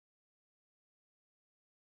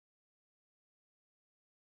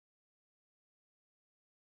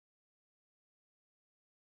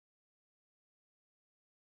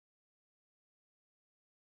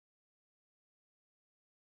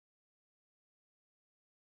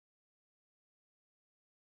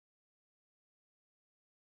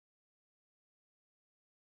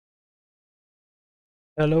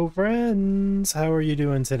Hello, friends. How are you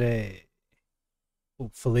doing today?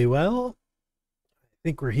 Hopefully well. I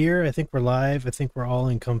think we're here. I think we're live. I think we're all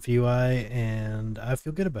in ComfyUI, and I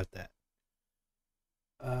feel good about that.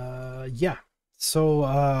 Yeah.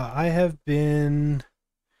 I have been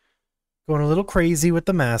going a little crazy with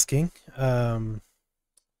the masking. I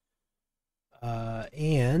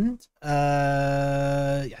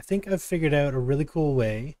think I've figured out a really cool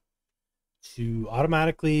way to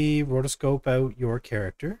automatically rotoscope out your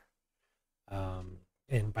character.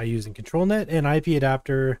 And by using ControlNet and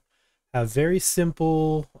IPAdapter, have very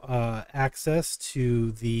simple access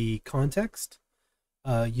to the context.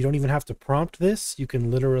 You don't even have to prompt this. You can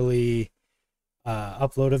literally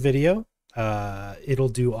upload a video. It'll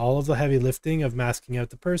do all of the heavy lifting of masking out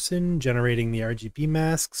the person, generating the RGB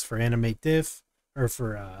masks for AnimateDiff or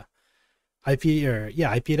for IP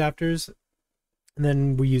adapters. And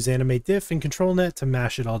then we use AnimateDiff and ControlNet to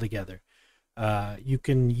mash it all together. You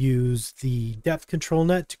can use the depth control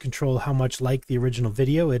net to control how much like the original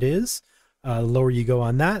video it is. The lower you go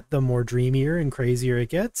on that, the more dreamier and crazier it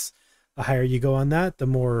gets. The higher you go on that, the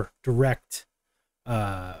more direct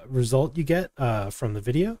result you get from the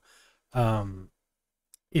video.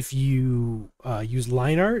 If you use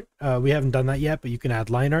line art, we haven't done that yet, but you can add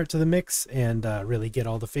line art to the mix and really get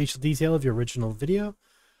all the facial detail of your original video.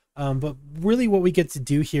 But really what we get to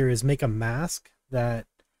do here is make a mask that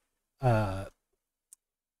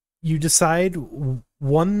you decide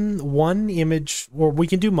one image, or we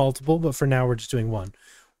can do multiple, but for now we're just doing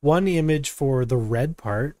one image for the red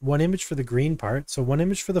part, one image for the green part, so one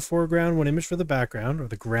image for the foreground, one image for the background, or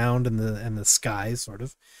the ground and the sky sort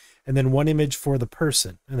of, and then one image for the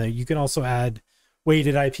person. And then you can also add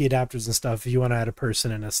weighted IP adapters and stuff if you want to add a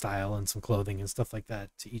person and a style and some clothing and stuff like that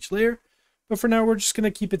to each layer. But for now we're just going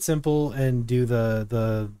to keep it simple and do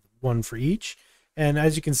the one for each. And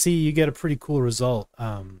as you can see, you get a pretty cool result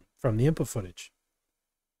from the input footage.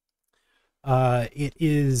 It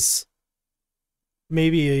is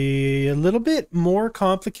maybe a little bit more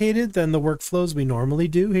complicated than the workflows we normally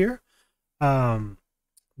do here.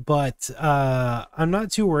 But I'm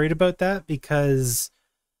not too worried about that because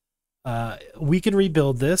we can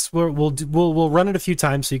rebuild this. We'll run it a few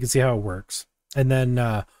times so you can see how it works. And then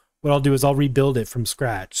what I'll do is I'll rebuild it from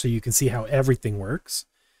scratch so you can see how everything works.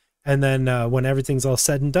 And then when everything's all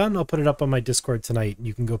said and done, I'll put it up on my Discord tonight, and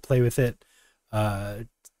you can go play with it. Take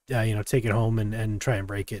it home and try and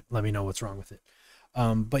break it. Let me know what's wrong with it.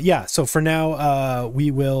 But yeah, so for now,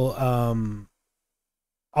 we will.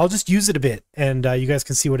 I'll just use it a bit, and you guys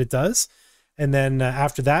can see what it does. And then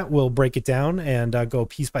after that, we'll break it down and go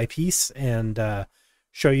piece by piece and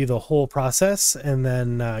show you the whole process. And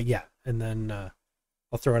then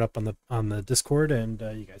I'll throw it up on the Discord, and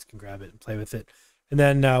you guys can grab it and play with it. And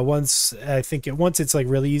then once it's like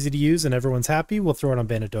really easy to use and everyone's happy, we'll throw it on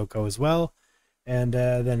Bandidoko as well, and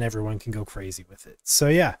then everyone can go crazy with it. So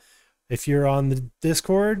yeah, if you're on the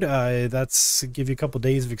Discord, that's give you a couple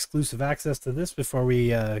days of exclusive access to this before we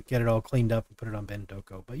get it all cleaned up and put it on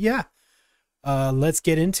Bandidoko. But yeah, let's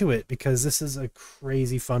get into it because this is a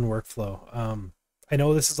crazy fun workflow. I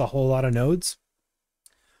know this is a whole lot of nodes,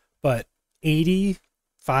 but 85%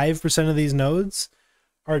 of these nodes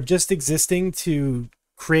are just existing to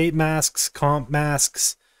create masks, comp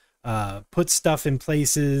masks, put stuff in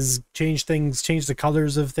places, change things, change the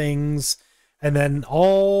colors of things, and then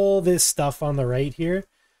all this stuff on the right here.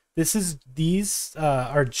 These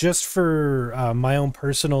are just for my own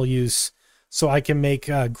personal use, so I can make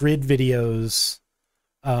grid videos,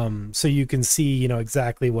 so you can see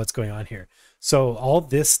exactly what's going on here. So all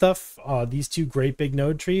this stuff, these two great big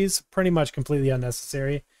node trees, pretty much completely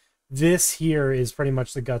unnecessary. This here is pretty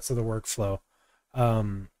much the guts of the workflow.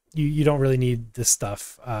 You don't really need this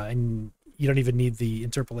stuff, and you don't even need the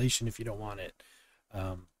interpolation if you don't want it.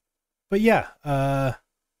 But yeah,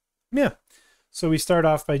 yeah. So we start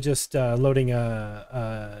off by just loading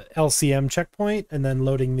a LCM checkpoint, and then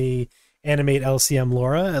loading the AnimateLCM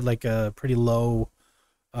LoRA at like a pretty low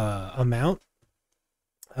amount.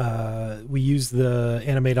 We use the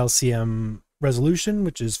AnimateLCM resolution,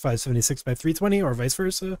 which is 576 by 320, or vice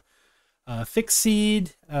versa. Fixed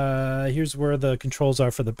seed, here's where the controls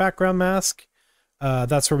are for the background mask.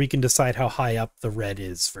 That's where we can decide how high up the red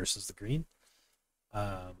is versus the green.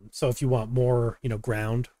 So if you want more,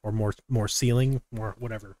 ground, or more ceiling, more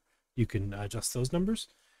whatever, you can adjust those numbers.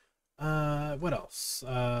 What else?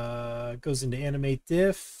 Goes into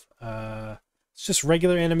AnimateDiff. It's just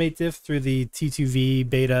regular AnimateDiff through the T2V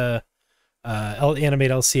beta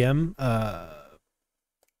AnimateLCM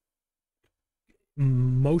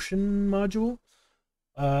motion module,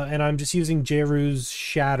 and I'm just using Jeru's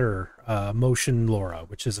Shatter motion LoRA,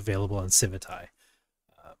 which is available on Civitai.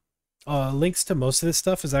 links to most of this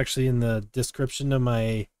stuff is actually in the description of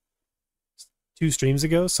my 2 streams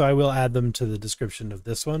ago, so I will add them to the description of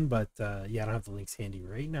this one, but yeah, I don't have the links handy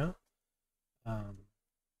right now.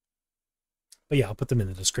 But yeah, I'll put them in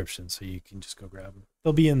the description so you can just go grab them.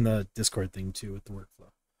 They'll be in the Discord thing too with the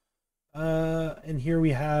workflow. And here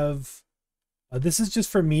we have, this is just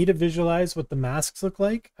for me to visualize what the masks look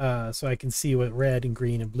like, so I can see what red and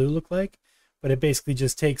green and blue look like. But it basically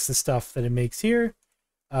just takes the stuff that it makes here,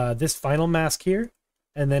 this final mask here,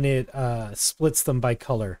 and then it splits them by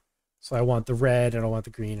color. So I want the red, and I want the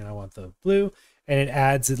green, and I want the blue, and it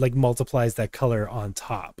adds, it like multiplies that color on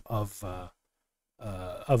top of the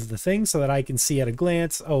thing, so that I can see at a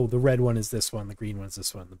glance, oh, the red one is this one, the green one is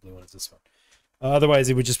this one, the blue one is this one. Otherwise,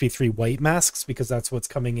 it would just be 3 white masks, because that's what's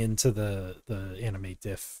coming into the animate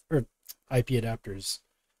diff or IPAdapters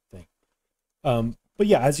thing. But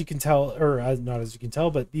yeah, as you can tell, or not as you can tell,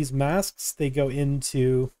 but these masks, they go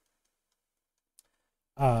into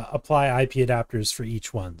apply IPAdapters for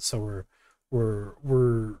each one. So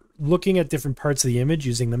we're looking at different parts of the image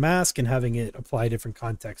using the mask and having it apply different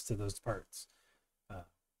context to those parts.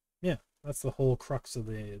 Yeah, that's the whole crux of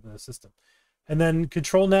the system. And then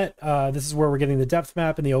control net, this is where we're getting the depth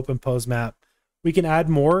map and the open pose map. We can add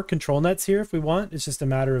more control nets here if we want. It's just a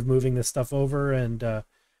matter of moving this stuff over and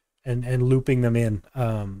looping them in.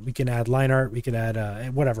 We can add line art, we can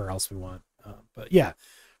add whatever else we want. But yeah,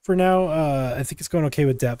 for now, I think it's going okay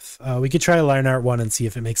with depth. We could try a line art one and see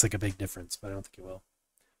if it makes like a big difference, but I don't think it will.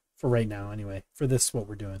 For right now, anyway. For this, what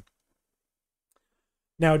we're doing.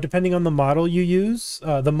 Now, depending on the model you use,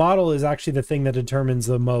 the model is actually the thing that determines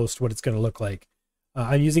the most what it's going to look like.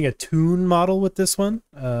 I'm using a Toon model with this one.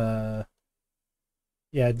 Yeah,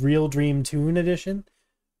 Real Dream Toon Edition.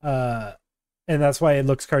 And that's why it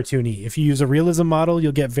looks cartoony. If you use a realism model,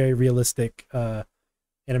 you'll get very realistic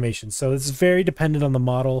animation. So it's very dependent on the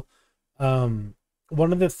model.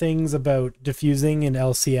 One of the things about diffusing in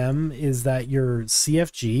LCM is that your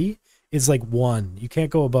CFG is like 1. You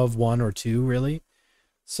can't go above 1 or 2, really.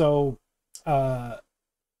 So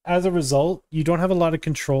as a result, you don't have a lot of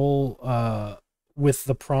control with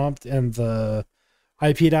the prompt and the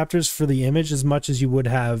IPAdapters for the image as much as you would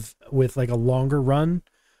have with like a longer run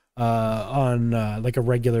on like a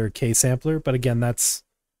regular K sampler. But again, that's,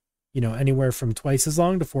 you know, anywhere from twice as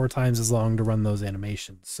long to 4 times as long to run those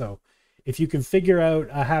animations. So if you can figure out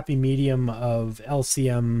a happy medium of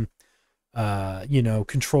LCM, you know,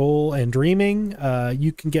 control and dreaming,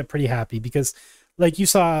 you can get pretty happy, because like you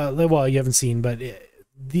saw, well, you haven't seen, but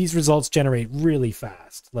these results generate really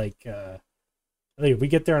fast. Like we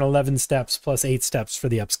get there in 11 steps plus 8 steps for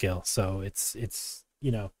the upscale. So it's,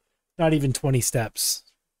 you know, not even 20 steps.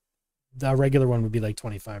 The regular one would be like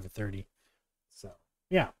 25 or 30. So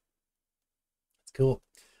yeah, it's cool.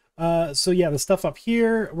 So yeah, the stuff up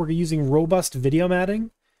here, we're using robust video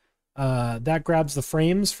matting. That grabs the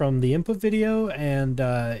frames from the input video and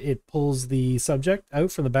it pulls the subject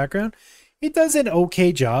out from the background. It does an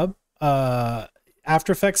okay job.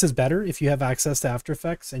 After Effects is better if you have access to After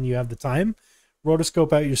Effects and you have the time.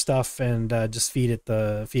 Rotoscope out your stuff and just feed it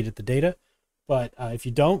the data. But if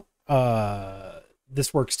you don't,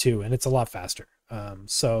 this works too, and it's a lot faster.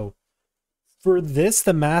 So for this,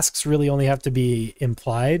 the masks really only have to be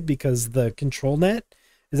implied, because the control net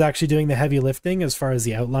is actually doing the heavy lifting as far as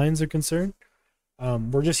the outlines are concerned.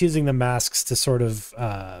 We're just using the masks to sort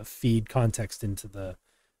of feed context into the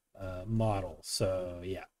model. So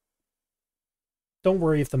yeah, don't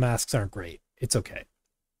worry if the masks aren't great. It's okay,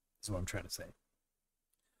 is what I'm trying to say.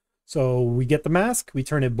 So we get the mask, we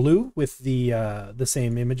turn it blue with the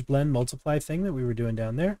same image blend multiply thing that we were doing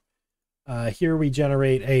down there. Here we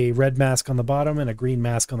generate a red mask on the bottom and a green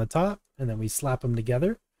mask on the top, and then we slap them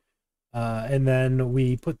together. And then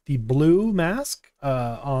we put the blue mask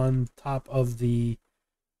on top of the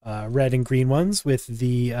red and green ones with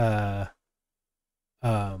the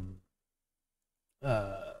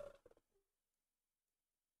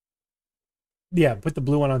yeah, put the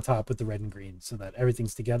blue one on top with the red and green so that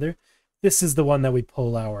everything's together. This is the one that we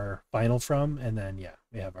pull our final from, and then yeah,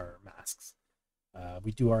 we have our masks.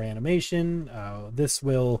 We do our animation. This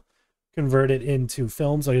will convert it into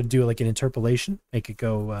films. I'm going to do like an interpolation, make it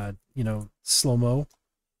go, you know, slow-mo,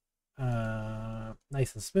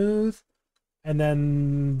 nice and smooth. And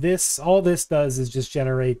then this, all this does is just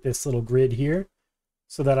generate this little grid here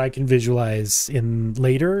so that I can visualize in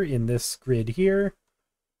later in this grid here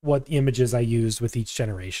what images I used with each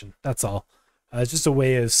generation. That's all. It's just a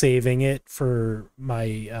way of saving it for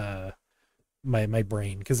my my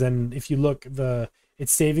brain, because then if you look,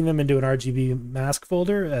 it's saving them into an RGB mask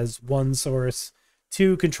folder as 1 source,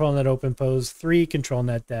 2 control net open pose, 3 control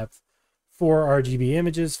net depth, 4 RGB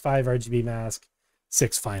images, 5 RGB mask,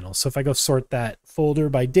 6 final. So if I go sort that folder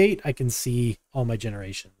by date, I can see all my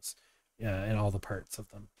generations and all the parts of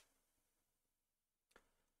them.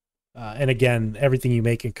 And again, everything you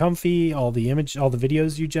make in Comfy, all the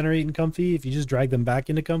videos you generate in Comfy, if you just drag them back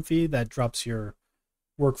into Comfy, that drops your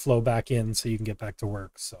workflow back in so you can get back to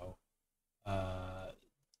work. So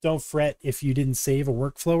don't fret if you didn't save a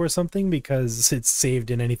workflow or something, because it's saved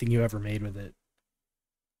in anything you ever made with it.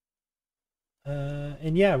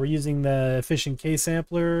 And yeah, we're using the efficient K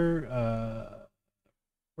sampler,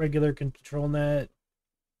 regular control net,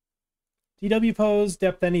 DW pose,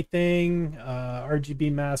 depth anything,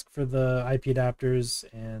 RGB mask for the IPAdapters,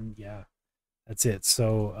 and yeah, that's it.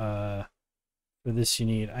 So for this you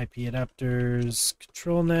need IPAdapters,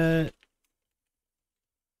 control net,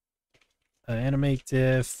 animate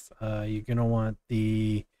diff. You're gonna want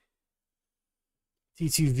the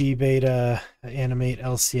T2V beta,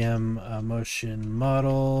 AnimateLCM motion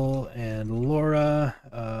model, and LoRa.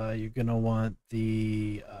 You're gonna want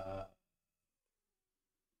the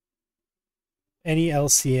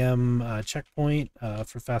AnimateLCM checkpoint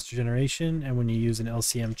for faster generation. And when you use an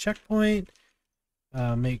LCM checkpoint,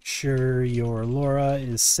 make sure your LoRa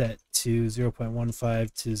is set to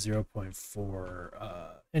 0.15 to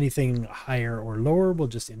 0.4. Anything higher or lower will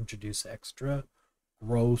just introduce extra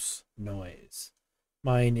gross noise.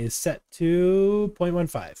 Mine is set to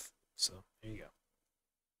 0.15. So there you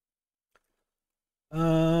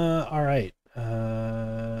go. All right.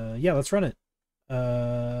 Yeah, let's run it.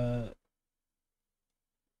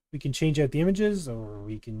 We can change out the images, or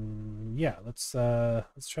we can, yeah, let's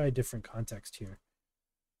try a different context here.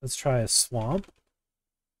 Let's try a swamp.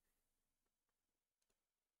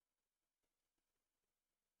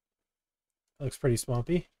 Looks pretty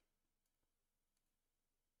swampy.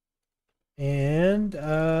 And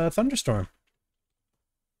thunderstorm.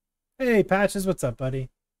 Hey, Patches, what's up, buddy?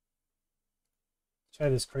 Try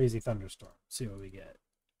this crazy thunderstorm. See what we get.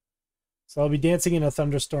 So I'll be dancing in a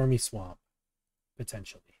thunderstormy swamp,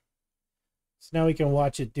 potentially. So now we can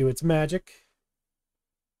watch it do its magic.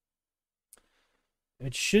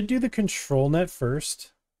 It should do the control net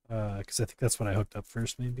first, because I think that's what I hooked up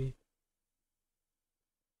first, maybe.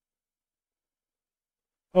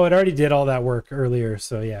 Oh, it already did all that work earlier,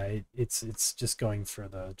 so yeah, it's just going for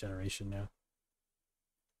the generation now.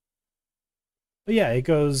 But yeah, it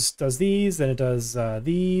does these, then it does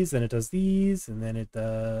these, then it does these, and then it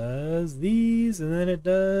does these, and then it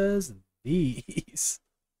does these.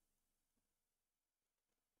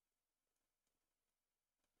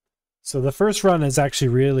 So the first run is actually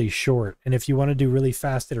really short, and if you want to do really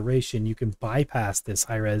fast iteration, you can bypass this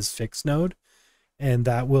high-res fix node, and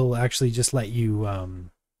that will actually just let you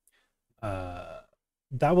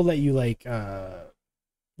like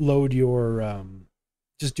load your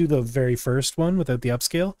just do the very first one without the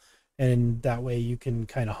upscale, and that way you can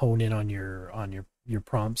kind of hone in on your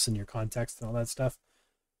prompts and your context and all that stuff.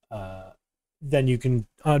 Then you can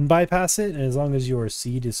unbypass it, and as long as your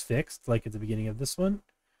seed is fixed, like at the beginning of this one,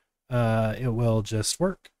 it will just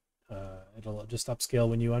work. It'll just upscale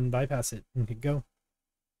when you unbypass it and hit go.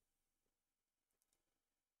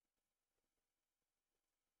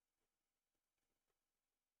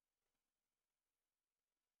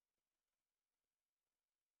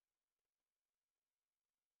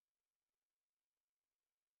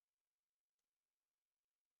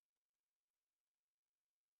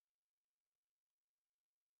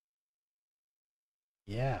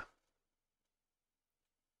 Yeah.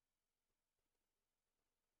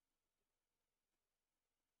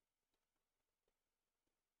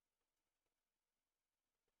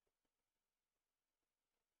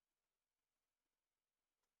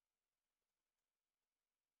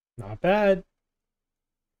 Not bad.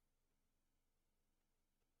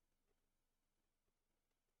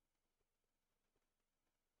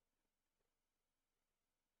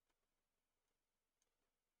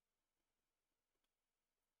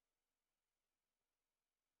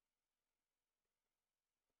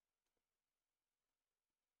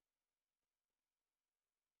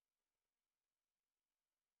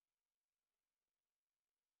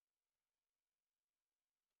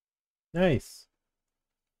 Nice.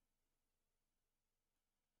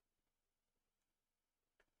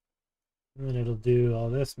 And then it'll do all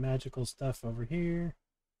this magical stuff over here.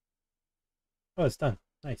 Oh, it's done.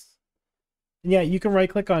 Nice. And yeah, you can right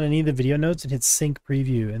click on any of the video nodes and hit sync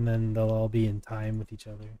preview, and then they'll all be in time with each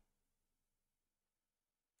other.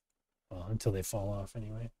 Well, until they fall off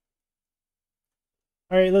anyway.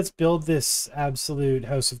 All right, let's build this absolute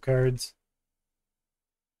house of cards.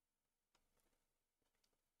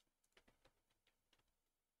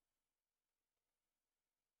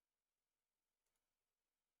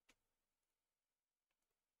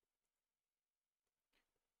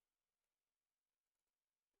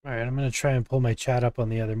 All right, I'm going to try and pull my chat up on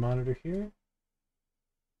the other monitor here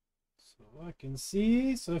so I can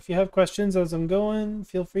see. So if you have questions as I'm going,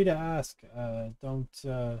 feel free to ask.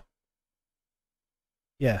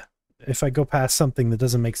 Yeah, if I go past something that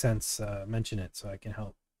doesn't make sense, mention it so I can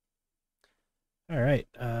help. All right,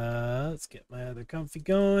 let's get my other comfy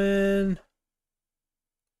going.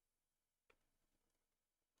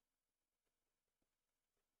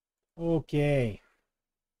 Okay.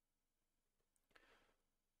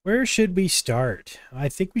 Where should we start? I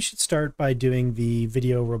think we should start by doing the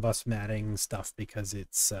video robust matting stuff because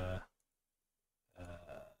it's,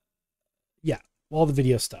 yeah, all the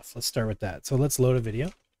video stuff. Let's start with that. So let's load a video.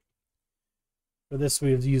 For this,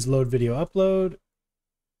 we've used load video upload.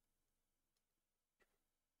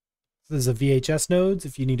 This is a VHS nodes.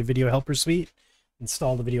 If you need a video helper suite,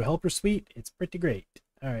 install the video helper suite. It's pretty great.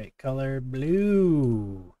 All right, color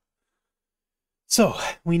blue. So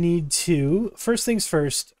we need to, first things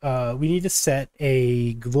first, we need to set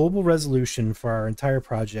a global resolution for our entire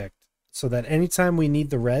project so that anytime we need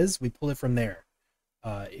the res, we pull it from there.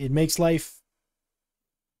 It makes life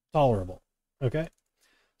tolerable. Okay.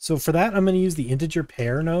 So for that, I'm going to use the integer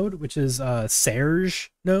pair node, which is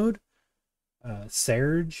Serge node.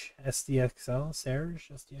 Serge SDXL, Serge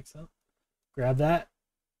SDXL. Grab that.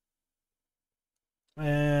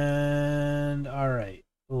 And all right,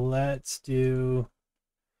 let's do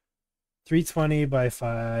 320 by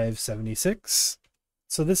 576.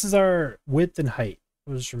 So this is our width and height.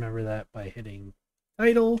 We'll just remember that by hitting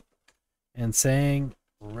title and saying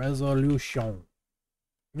resolution.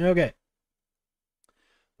 Okay.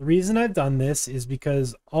 The reason I've done this is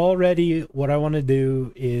because already what I want to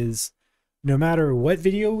do is no matter what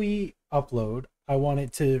video we upload, I want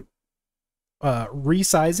it to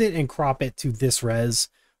resize it and crop it to this res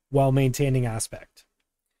while maintaining aspect.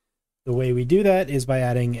 The way we do that is by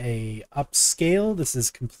adding a upscale. This is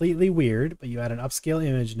completely weird, but you add an upscale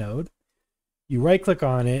image node. You right click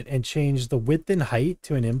on it and change the width and height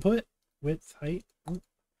to an input. Width, height.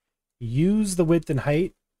 Use the width and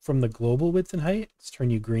height from the global width and height. Let's turn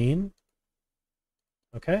you green.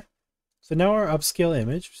 Okay. So now our upscale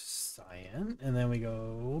image, cyan, and then we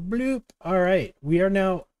go bloop. All right. We are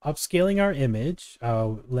now upscaling our image.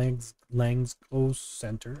 Langs close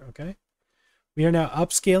center. Okay. We are now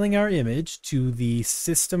upscaling our image to the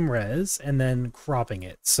system res and then cropping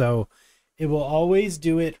it. So it will always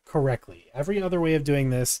do it correctly. Every other way of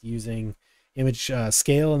doing this using image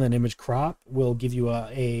scale and then image crop will give you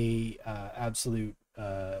a absolute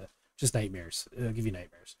just nightmares. It'll give you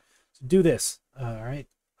nightmares. So do this. All right.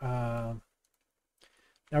 Now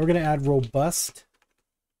we're going to add robust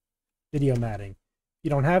video matting. If you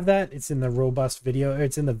don't have that, it's in the robust video.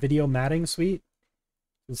 It's in the video matting suite.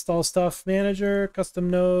 Install stuff manager, custom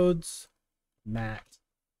nodes, mat,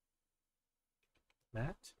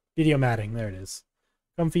 video matting. There it is.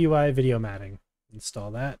 ComfyUI video matting.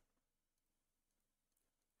 Install that.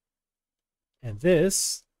 And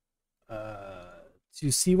this,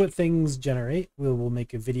 to see what things generate, we'll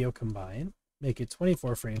make a video combine, make it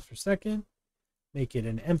 24 frames per second, make it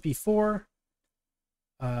an MP4,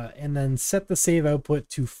 and then set the save output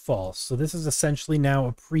to false. So this is essentially now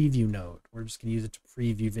a preview node. We're just going to use it to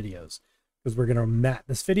preview videos because we're going to mat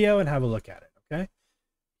this video and have a look at it. Okay.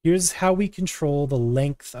 Here's how we control the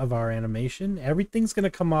length of our animation. Everything's going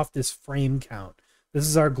to come off this frame count. This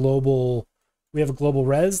is our global, we have a global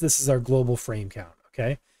res. This is our global frame count.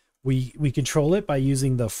 Okay. We control it by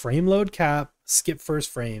using the frame load cap, skip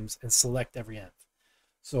first frames, and select every nth.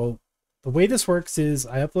 So the way this works is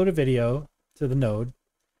I upload a video to the node.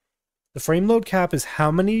 The frame load cap is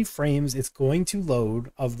how many frames it's going to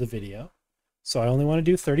load of the video. So I only want to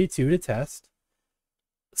do 32 to test.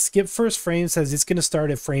 Skip first frame says it's going to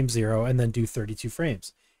start at frame 0 and then do 32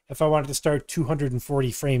 frames. If I wanted to start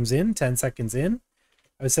 240 frames in, 10 seconds in,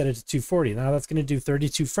 I would set it to 240. Now that's going to do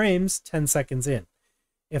 32 frames, 10 seconds in.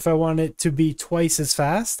 If I want it to be twice as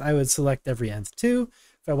fast, I would select every nth two.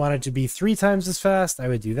 If I want it to be 3 times as fast, I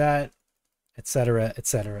would do that, etc.,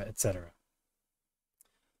 etc., etc.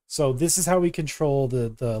 So this is how we control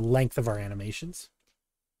the length of our animations.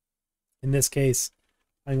 In this case,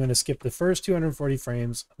 I'm going to skip the first 240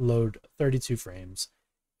 frames, load 32 frames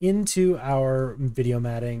into our video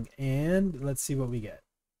matting, and let's see what we get.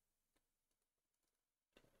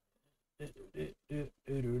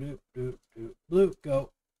 Blue, go.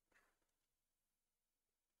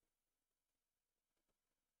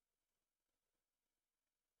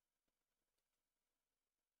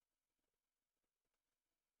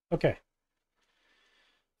 Okay.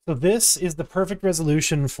 So this is the perfect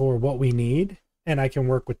resolution for what we need. and I can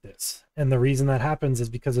work with this. And the reason that happens is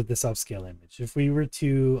because of this upscale image. If we were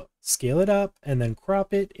to scale it up and then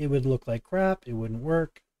crop it, it would look like crap. It wouldn't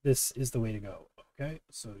work. This is the way to go. Okay,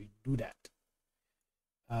 so you do that.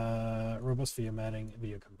 Robust video matting,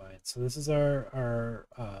 video combined. So this is our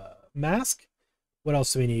mask. What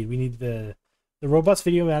else do we need? We need the robust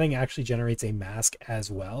video matting actually generates a mask as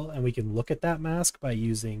well, and we can look at that mask by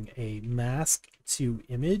using a mask to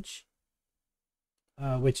image,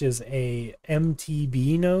 which is a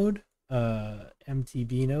MTB node.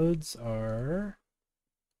 MTB nodes are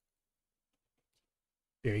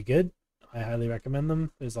very good. I highly recommend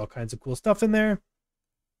them. There's all kinds of cool stuff in there.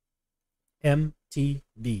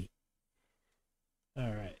 MTB.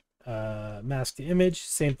 All right. Mask to image.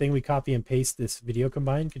 Same thing. We copy and paste this video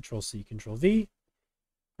combined. Control-C, Control-V.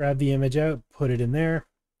 Grab the image out, put it in there.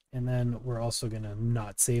 And then we're also going to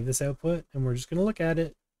not save this output. And we're just going to look at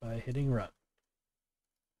it by hitting run.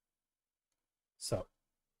 So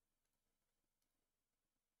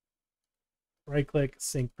right click,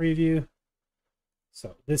 sync preview.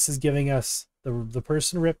 So this is giving us the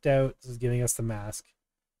person ripped out. This is giving us the mask.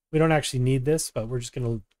 We don't actually need this, but we're just going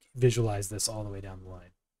to visualize this all the way down the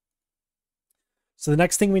line. So the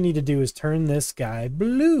next thing we need to do is turn this guy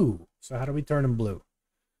blue. So how do we turn him blue?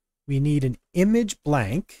 We need an image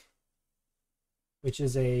blank, which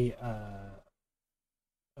is a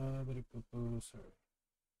sorry.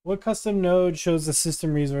 What custom node shows the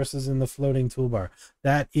system resources in the floating toolbar?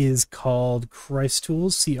 That is called Crys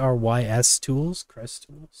Tools, C-R-Y-S Tools, Crys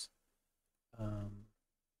Tools.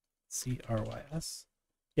 C-R-Y-S.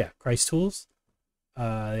 Yeah, Crys Tools.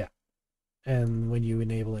 Yeah. And when you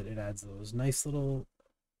enable it, it adds those nice little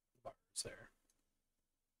bars there.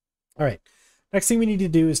 All right. Next thing we need to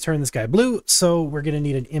do is turn this guy blue. So we're going to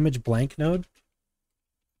need an image blank node.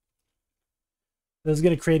 This is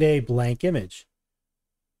going to create a blank image.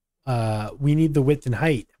 We need the width and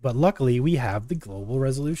height, but luckily we have the global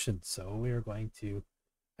resolution. So we are going to,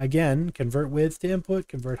 again, convert width to input,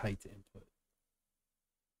 convert height to input.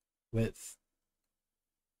 Width,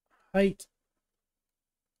 height.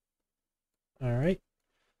 All right.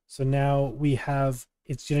 So now we have,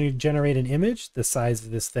 it's going to generate an image the size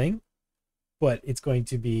of this thing, but it's going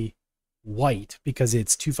to be white because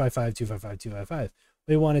it's 255, 255, 255.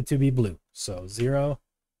 We want it to be blue. So 0,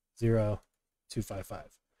 0, 255.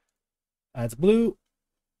 That's blue.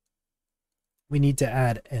 We need to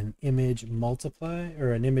add an image multiply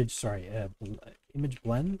or an image, sorry, image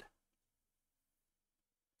blend.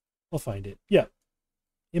 I'll find it. Yeah.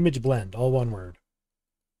 Image blend, all one word.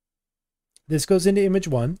 This goes into image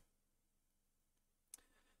 1.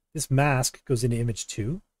 This mask goes into image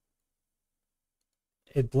 2.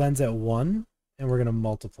 It blends at 1, and we're going to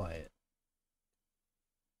multiply it,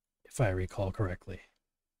 if I recall correctly.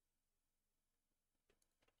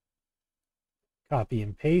 Copy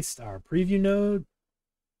and paste our preview node.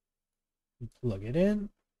 Plug it in.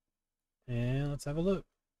 And let's have a look.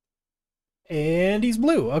 And he's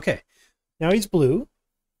blue. Okay. Now he's blue.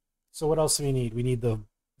 So what else do we need? We need the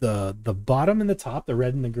bottom and the top, the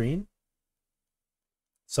red and the green.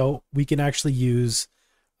 So we can actually use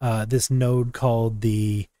this node called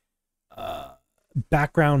the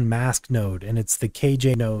background mask node, and it's the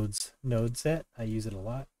KJ nodes node set. I use it a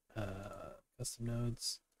lot. Custom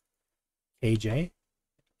nodes. KJ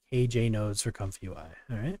nodes for ComfyUI.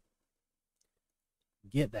 All right.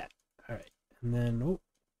 Get that. All right. And then, oh,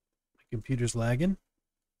 my computer's lagging.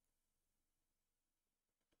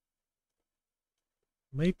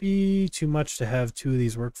 Might be too much to have two of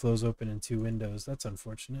these workflows open in two windows. That's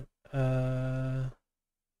unfortunate. I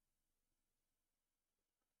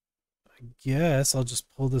guess I'll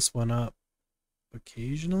just pull this one up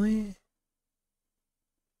occasionally.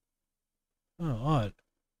 Oh, odd.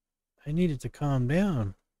 I need it to calm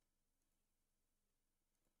down.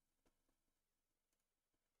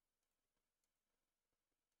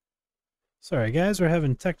 Sorry, guys, we're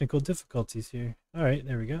having technical difficulties here. All right,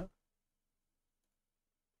 there we go.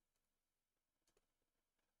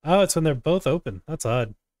 Oh, it's when they're both open. That's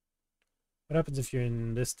odd. What happens if you're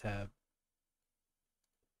in this tab?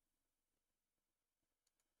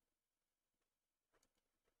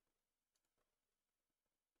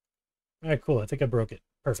 All right, cool. I think I broke it.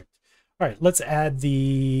 Perfect. All right, let's add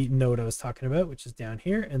the node I was talking about, which is down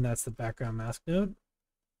here, and that's the background mask node.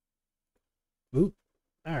 Oop.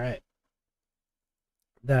 All right.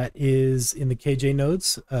 That is in the KJ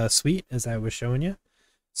nodes suite, as I was showing you.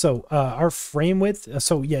 So our frame width,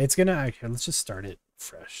 so yeah, it's gonna, here, let's just start it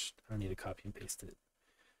fresh. I don't need to copy and paste it.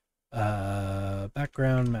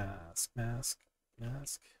 Background mask, background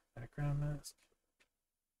mask.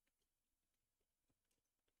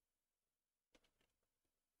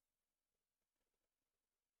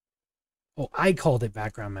 Oh, I called it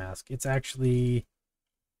background mask. It's actually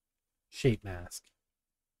shape mask.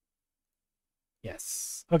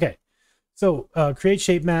 Yes. Okay. So create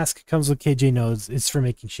shape mask comes with KJ nodes. It's for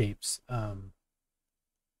making shapes.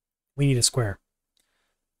 We need a square.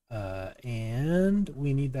 And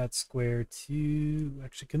we need that square to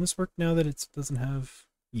actually, can this work now that it doesn't have?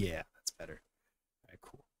 Yeah, that's better. All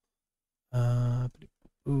right,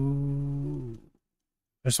 cool. Ooh.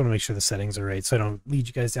 I just want to make sure the settings are right so I don't lead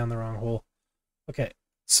you guys down the wrong hole. Okay.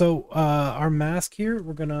 So our mask here,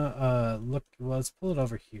 we're gonna look, well, let's pull it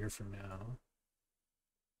over here for now.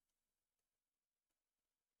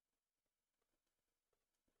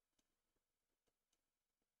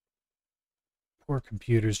 Poor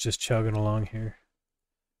computer's just chugging along here.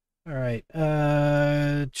 All right,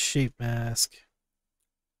 shape mask.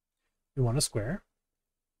 We want a square.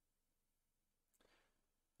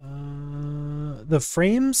 The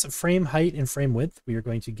frames, frame height and frame width, we are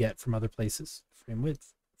going to get from other places. Frame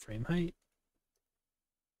width, frame height,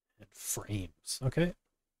 and frames. Okay.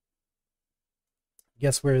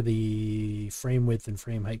 Guess where the frame width and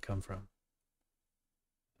frame height come from?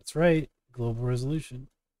 That's right, global resolution.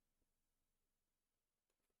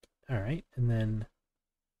 All right, and then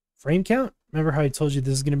frame count. Remember how I told you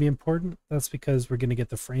this is going to be important? That's because we're going to get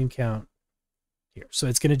the frame count here. So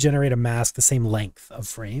it's going to generate a mask the same length of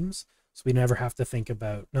frames. So we never have to think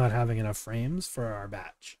about not having enough frames for our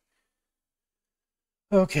batch.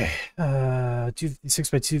 Okay, 256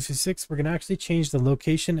 by 256. We're going to actually change the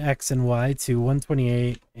location X and Y to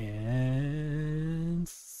 128 and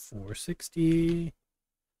 460.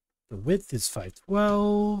 The width is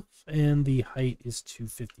 512 and the height is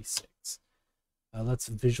 256. Let's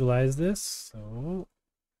visualize this. So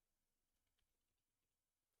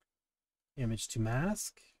image to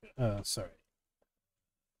mask. Sorry.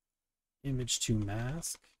 Image to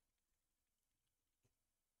mask.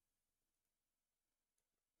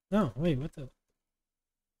 No, wait, what the?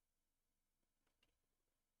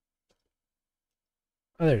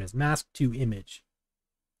 Oh, there it is. Mask to image.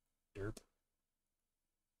 Derp.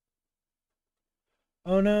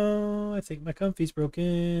 Oh no, I think my comfy's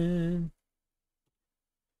broken.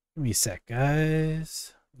 Give me a sec,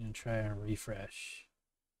 guys. I'm gonna try and refresh.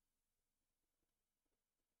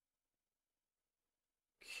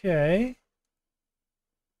 Okay.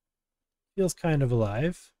 Feels kind of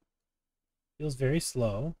alive. Feels very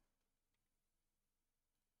slow.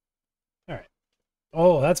 All right.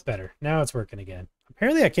 Oh, that's better. Now it's working again.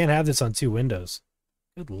 Apparently I can't have this on 2 windows.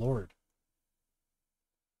 Good Lord.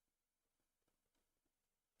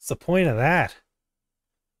 What's the point of that?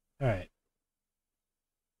 All right.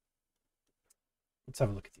 Let's have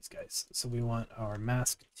a look at these guys. So we want our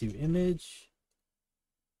mask to image.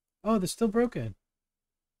 Oh, they're still broken.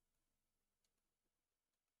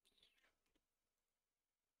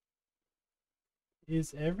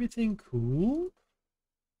 Is everything cool?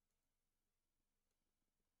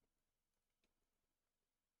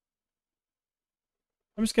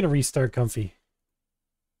 I'm just going to restart Comfy.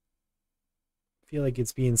 I feel like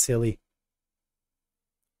it's being silly.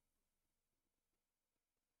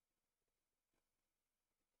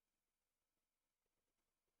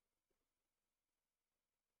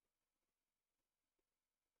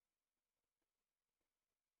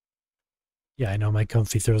 Yeah, I know my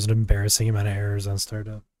Comfy throws an embarrassing amount of errors on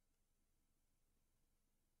startup.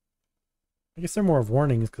 I guess they're more of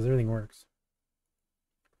warnings because everything works.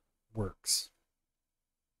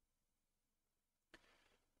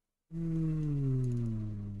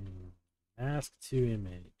 Mask to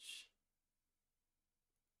image.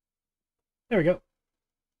 There we go.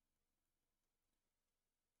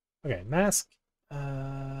 Okay, mask.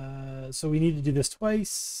 So we need to do this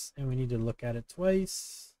twice, and we need to look at it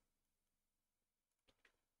twice.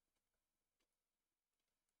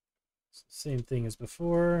 Same thing as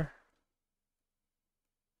before.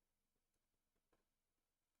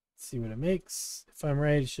 Let's see what it makes. If I'm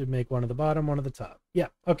right, it should make one at the bottom, one at the top. Yeah,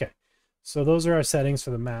 okay. So those are our settings for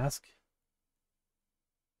the mask.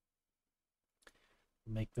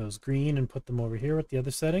 Make those green and put them over here with the other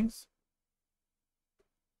settings.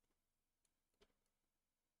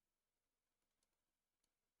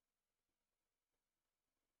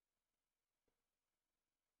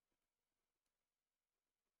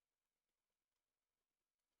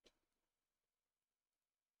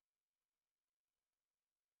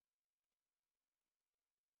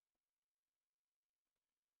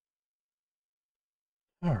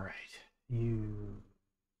 All right, you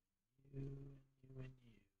and you.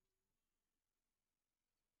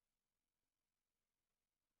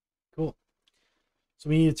 Cool. So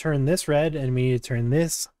we need to turn this red and we need to turn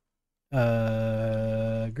this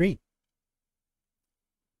green.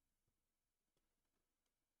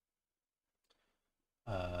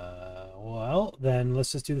 Well, then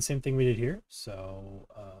let's just do the same thing we did here. So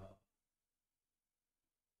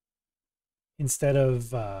instead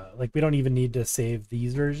of like, we don't even need to save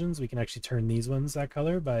these versions. We can actually turn these ones that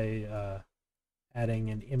color by adding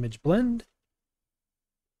an image blend.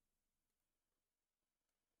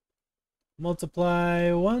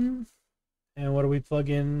 Multiply 1. And what do we plug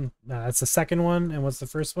in? That's the second one. And what's the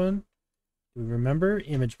first one? Do we remember?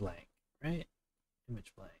 Image blank, right?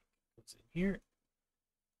 Image blank. What's in here?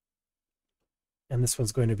 And this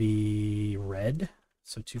one's going to be red.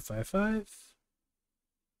 So 255.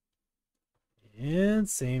 And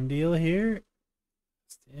same deal here.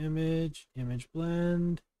 Image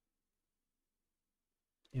blend.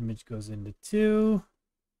 Image goes into 2.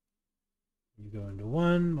 You go into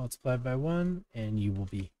 1, multiplied by 1, and you will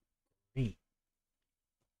be green.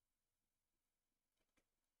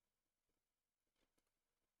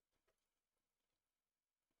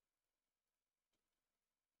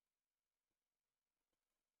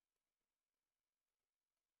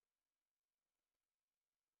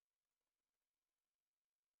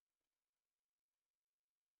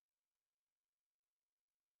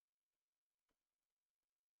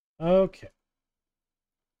 Okay.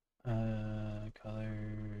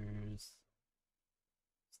 Colors.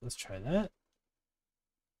 So let's try that.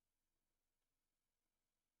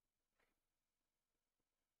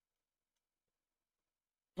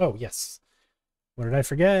 Oh, yes. What did I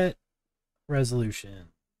forget? Resolution.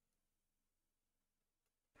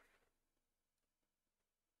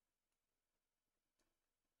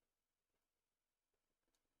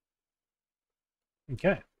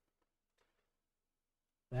 Okay.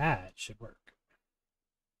 That should work.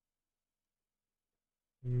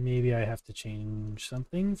 Maybe I have to change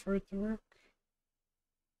something for it to work.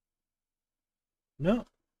 No.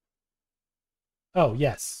 Oh,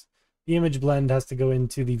 yes. The image blend has to go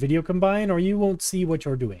into the video combine or you won't see what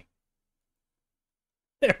you're doing.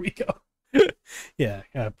 There we go. Yeah,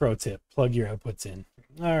 pro tip, plug your outputs in.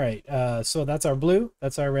 All right, so that's our blue,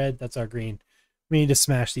 that's our red, that's our green. We need to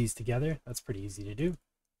smash these together. That's pretty easy to do.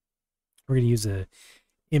 We're going to use a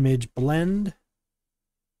image blend.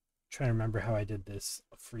 Trying to remember how I did this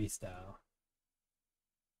freestyle.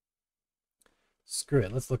 Screw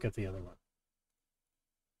it, let's look at the other one.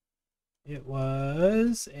 It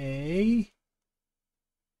was a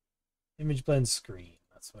image blend screen.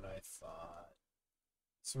 That's what I thought.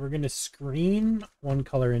 So we're going to screen one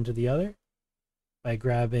color into the other by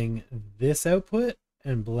grabbing this output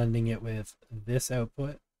and blending it with this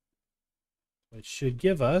output, which should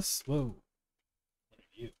give us, which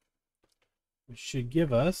should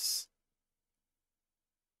give us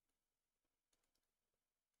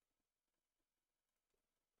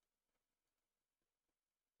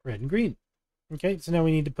red and green. Okay, so now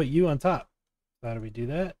we need to put you on top. How do we do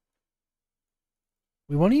that?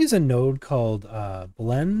 We want to use a node called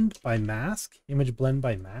blend by mask, image blend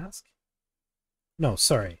by mask. No,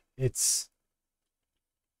 sorry, it's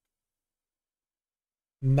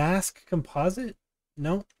mask composite.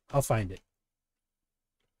 No, I'll find it.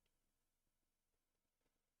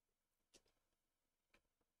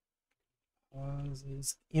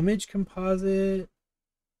 Image composite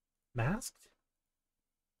masked.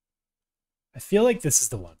 I feel like this is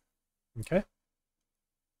the one. Okay.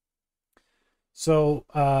 So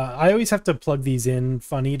I always have to plug these in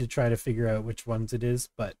funny to try to figure out which ones it is,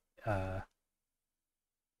 but I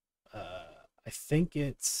think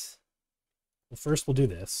it's, well, first we'll do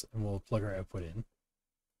this and we'll plug our output in.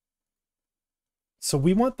 So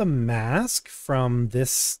we want the mask from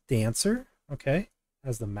this dancer, okay,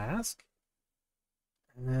 as the mask.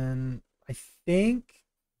 And then I think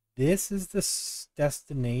this is the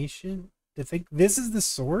destination. I think this is the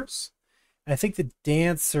source. I think the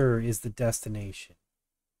dancer is the destination.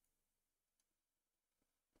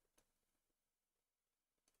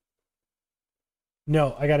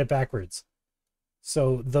 No, I got it backwards.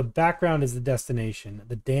 So the background is the destination.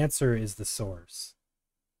 The dancer is the source.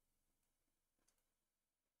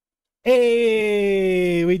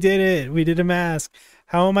 Hey, we did it. We did a mask.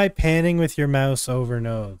 How am I panning with your mouse over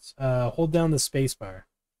nodes? Hold down the space bar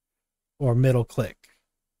or middle click.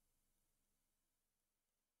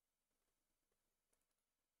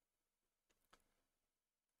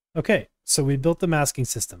 Okay, so we built the masking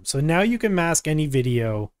system. So now you can mask any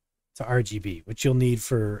video to RGB, which you'll need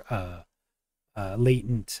for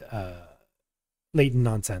latent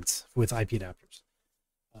nonsense with IPAdapters.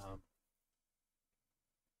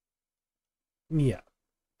 Yeah,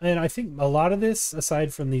 and I think a lot of this,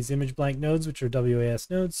 aside from these image blank nodes, which are WAS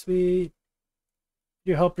node suite,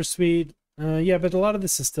 your helper suite, yeah, but a lot of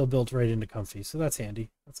this is still built right into Comfy, so that's handy.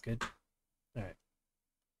 That's good. All right.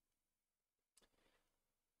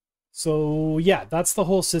 So yeah, that's the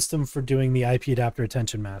whole system for doing the IP adapter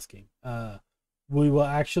attention masking. We will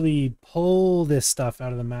actually pull this stuff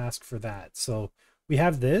out of the mask for that. So we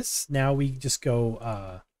have this. Now we just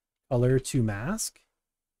go color to mask.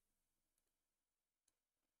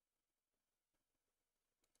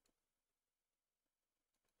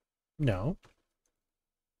 No.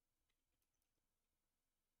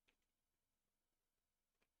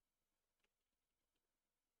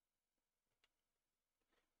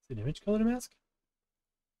 Is it image color to mask?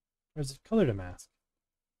 Or is it color to mask?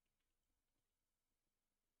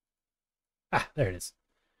 Ah, there it is.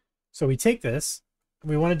 So we take this, and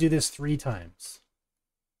we want to do this 3 times.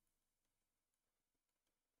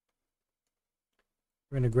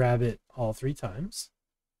 We're going to grab it all 3 times.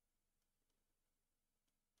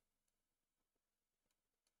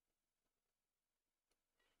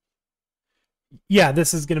 Yeah,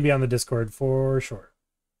 this is going to be on the Discord for sure.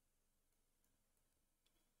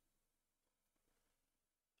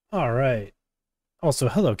 All right. Also,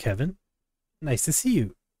 hello, Kevin. Nice to see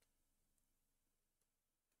you.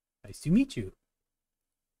 Nice to meet you.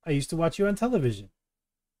 I used to watch you on television.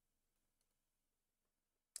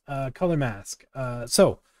 Color mask.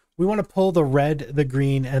 So we want to pull the red, the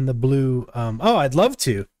green, and the blue. Oh, I'd love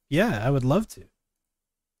to. Yeah, I would love to.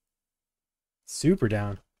 Super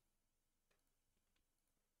down.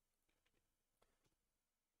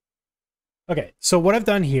 Okay, so what I've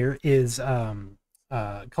done here is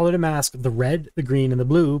color to mask the red, the green, and the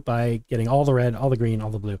blue by getting all the red, all the green, all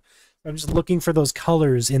the blue. I'm just looking for those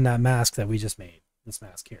colors in that mask that we just made, this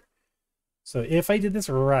mask here. So if I did this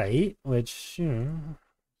right, which, see,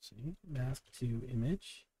 mask to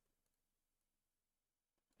image.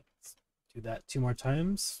 Let's do that 2 more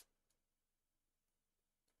times.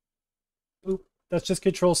 Oop, that's just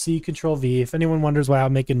Control C, Control V. If anyone wonders why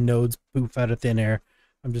I'm making nodes poof out of thin air,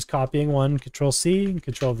 I'm just copying one, Control C, and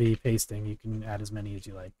Control V, pasting. You can add as many as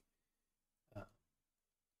you like.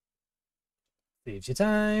 Saves you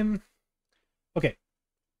time. Okay,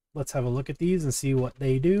 let's have a look at these and see what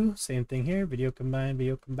they do. Same thing here, video combine,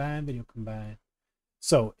 video combine, video combine.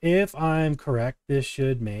 So if I'm correct, this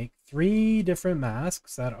should make 3 different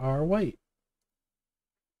masks that are white.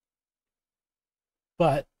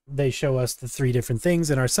 But they show us the 3 different things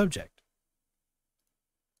in our subject.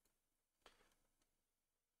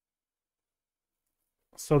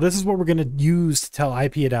 So this is what we're going to use to tell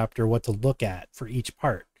IPAdapter what to look at for each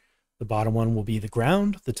part. The bottom one will be the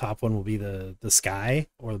ground, the top one will be the sky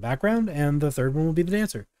or the background, and the third one will be the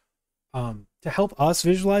dancer. To help us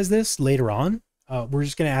visualize this later on, we're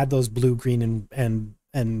just going to add those blue, green,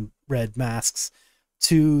 and red masks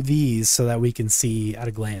to these so that we can see at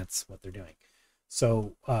a glance what they're doing.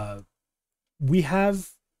 So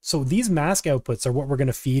these mask outputs are what we're going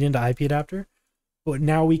to feed into IPAdapter, but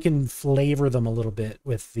now we can flavor them a little bit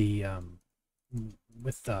with the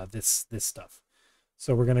this stuff.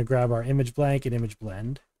 So we're going to grab our image blank and image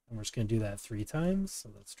blend, and we're just going to do that 3 times. So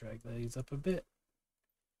let's drag these up a bit.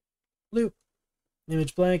 Loop,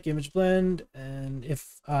 image blank, image blend. And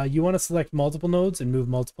if you want to select multiple nodes and move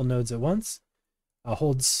multiple nodes at once,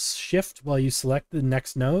 hold shift while you select the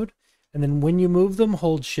next node. And then when you move them,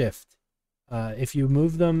 hold shift. If you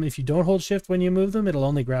don't hold shift when you move them, it'll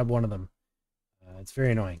only grab one of them. It's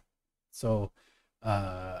very annoying. So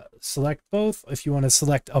select both. If you want to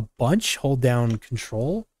select a bunch, hold down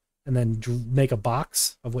Control and then make a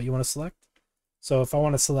box of what you want to select. So if I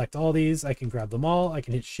want to select all these, I can grab them all. I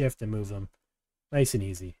can hit shift and move them. Nice and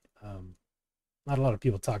easy. Not a lot of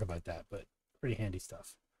people talk about that, but pretty handy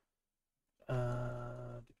stuff. Get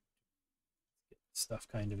stuff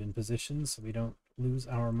kind of in position so we don't lose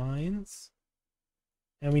our minds.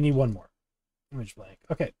 And we need one more. Image blank.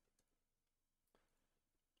 Okay.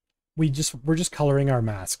 We're just coloring our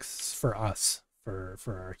masks for us, for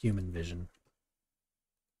our human vision.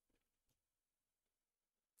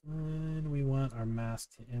 And we want our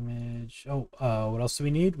mask to image. Oh, what else do we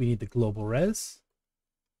need? We need the global res.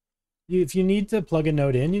 If you need to plug a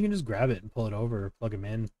node in, you can just grab it and pull it over, or plug them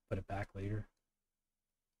in, put it back later.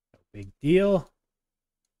 No big deal.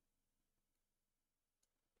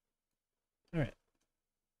 All right.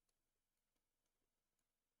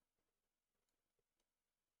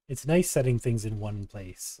 It's nice setting things in one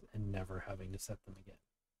place and never having to set them again.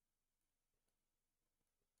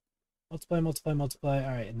 Multiply, multiply, multiply. All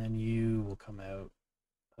right, and then you will come out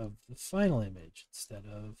of the final image instead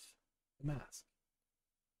of the mask.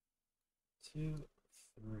 2,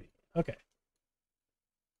 3. Okay.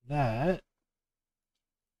 That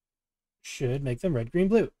should make them red, green,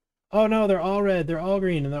 blue. Oh no, they're all red, they're all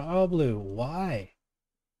green, and they're all blue. Why?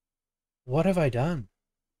 What have I done?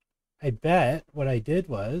 I bet what I did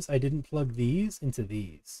was I didn't plug these into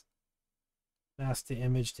these. Mask to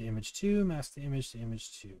image 2, mask to image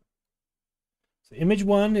 2. So image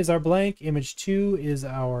 1 is our blank, image 2 is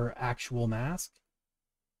our actual mask.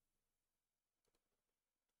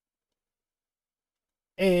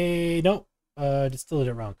 Nope, just did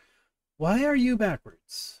it wrong. Why are you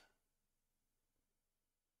backwards?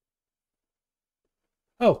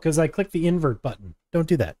 Oh, because I clicked the invert button. Don't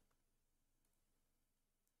do that.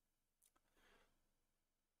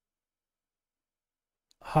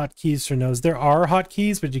 Hotkeys for nodes. There are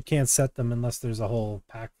hotkeys, but you can't set them unless there's a whole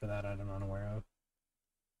pack for that I'm not aware of.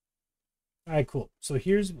 All right, cool. So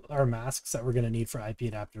here's our masks that we're going to need for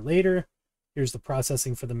IPAdapter later. Here's the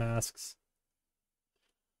processing for the masks.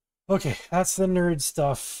 Okay, that's the nerd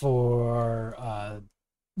stuff for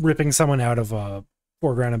ripping someone out of a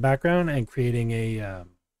foreground and background and creating a, a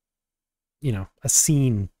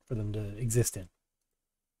scene for them to exist in.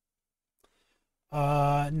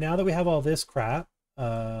 Now that we have all this crap,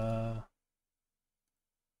 what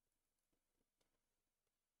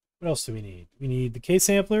else do we need? We need the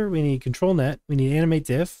K-sampler, we need ControlNet, we need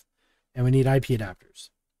AnimateDiff, and we need IPAdapters.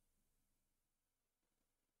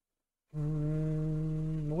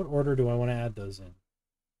 What order do I want to add those in?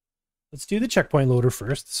 Let's do the checkpoint loader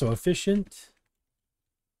first. So efficient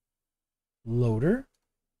loader.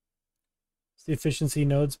 It's the efficiency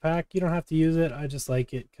nodes pack. You don't have to use it. I just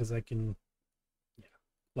like it because I can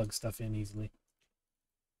plug stuff in easily.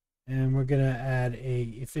 And we're going to add a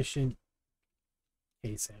efficient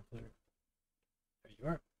K-sampler. There you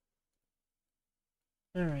are.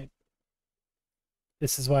 All right.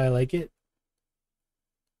 This is why I like it.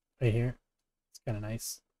 Right here. It's kind of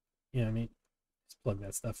nice. You know what I mean? Just plug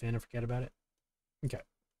that stuff in and forget about it. Okay.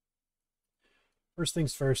 First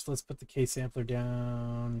things first, let's put the K-sampler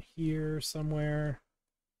down here somewhere.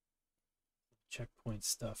 Checkpoint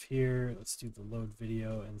stuff here. Let's do the load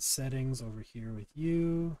video and settings over here with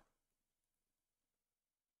you.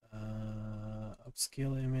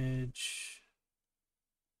 Upscale image.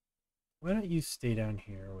 Why don't you stay down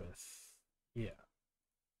here with,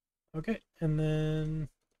 okay, and then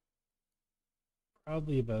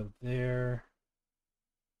probably about there.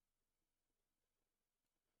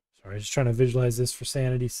 Sorry, just trying to visualize this for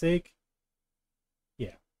sanity's sake.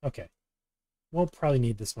 Yeah, okay. Won't probably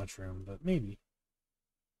need this much room, but maybe.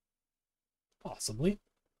 Possibly.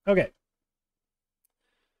 Okay.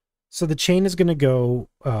 So the chain is going to go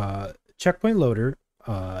checkpoint loader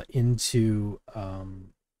into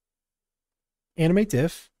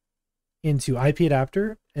AnimateDiff, into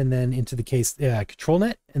IPAdapter, and then into the case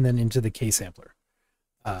ControlNet, and then into the K-sampler.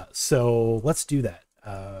 So let's do that.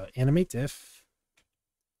 AnimateDiff.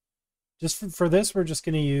 Just for this, we're just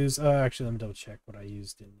going to use, actually, let me double check what I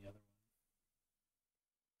used in the other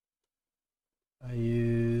one. I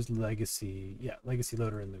used legacy. Yeah, legacy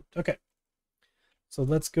loader and looped. Okay. So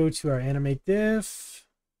let's go to our AnimateDiff.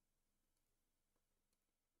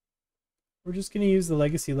 We're just going to use the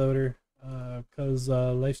legacy loader because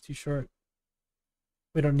life's too short.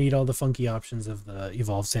 We don't need all the funky options of the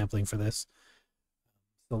evolve sampling for this.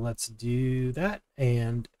 So let's do that.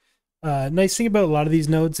 And nice thing about a lot of these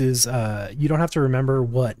nodes is you don't have to remember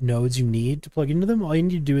what nodes you need to plug into them. All you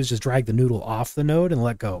need to do is just drag the noodle off the node and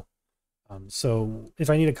let go. So if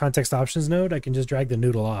I need a context options node, I can just drag the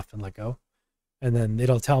noodle off and let go. And then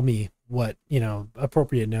it'll tell me what,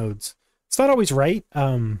 appropriate nodes. It's not always right,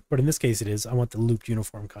 but in this case it is. I want the looped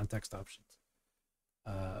uniform context options.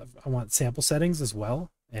 I want sample settings as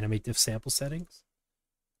well, AnimateDiff sample settings.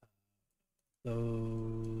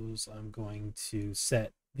 Those I'm going to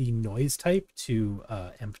set the noise type to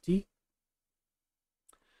empty.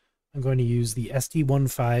 I'm going to use the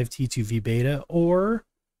SD15T2V beta or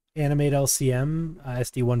AnimateLCM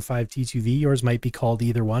SD15T2V. Yours might be called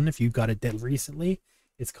either one. If you got it dead recently,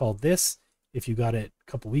 it's called this. If you got it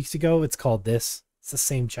a couple weeks ago, it's called this. It's the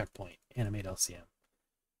same checkpoint, AnimateLCM.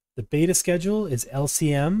 The beta schedule is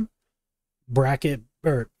LCM bracket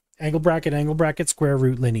or angle bracket square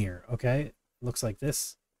root linear. Okay, it looks like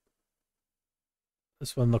this.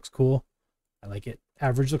 This one looks cool. I like it.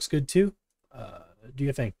 Average looks good too. Do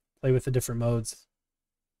you think? Play with the different modes.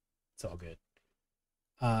 It's all good.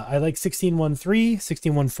 I like 16.1.3.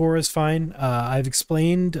 16.1.4 is fine. I've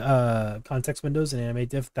explained context windows in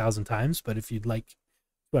AnimateDiff 1,000 times, but if you'd like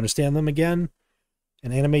to understand them again,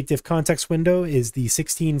 an AnimateDiff context window is the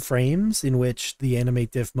 16 frames in which the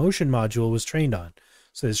AnimateDiff motion module was trained on.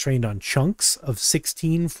 So it's trained on chunks of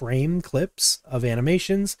 16 frame clips of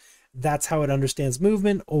animations. That's how it understands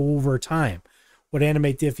movement over time. What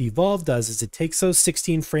AnimateDiff Evolve does is it takes those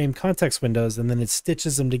 16 frame context windows and then it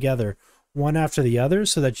stitches them together one after the other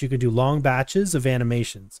so that you can do long batches of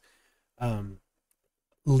animations.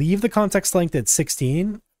 Leave the context length at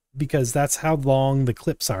 16 because that's how long the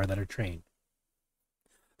clips are that are trained.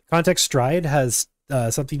 Context stride has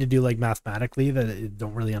something to do like mathematically that I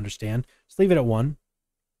don't really understand. Just leave it at 1.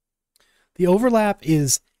 The overlap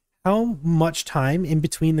is how much time in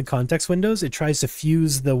between the context windows it tries to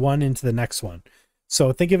fuse the one into the next one.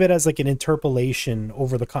 So think of it as like an interpolation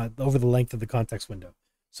over the length of the context window.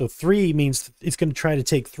 So 3 means it's going to try to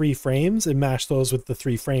take 3 frames and mash those with the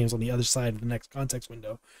 3 frames on the other side of the next context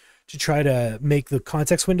window to try to make the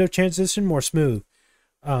context window transition more smooth.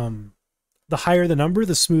 The higher the number,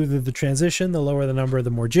 the smoother the transition. The lower the number, the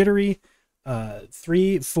more jittery.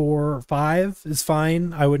 3, 4, 5 is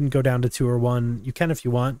fine. I wouldn't go down to 2 or 1. You can if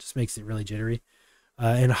you want, just makes it really jittery.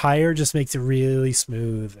 And higher just makes it really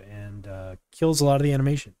smooth and kills a lot of the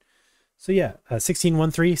animation. So yeah,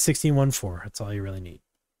 16.1.3, 16.1.4. That's all you really need.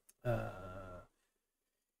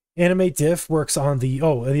 Animate diff works on the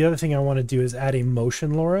other thing I want to do is add a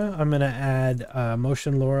motion LoRa. I'm going to add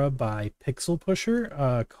motion LoRa by Pixel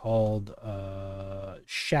Pusher called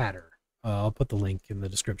Shatter. I'll put the link in the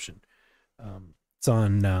description. It's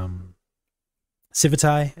on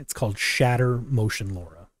Civitai. It's called Shatter Motion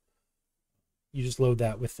LoRa. You just load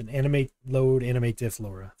that with an animate diff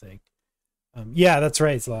LoRa thing. Yeah, that's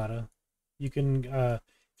right, Zlata. You can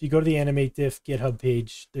if you go to the animate diff GitHub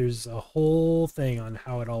page, there's a whole thing on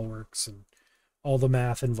how it all works and all the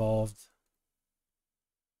math involved.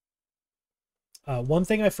 One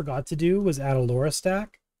thing I forgot to do was add a LoRa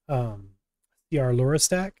stack. CR LoRa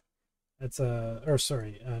stack. That's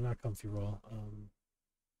not Comfy Roll.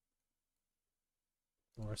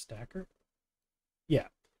 LoRa stacker. Yeah,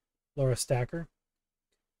 LoRa stacker.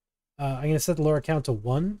 I'm going to set the LoRa count to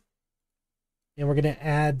 1. And we're going to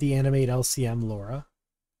add the AnimateLCM LoRa.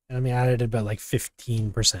 And I'm going to add it at about like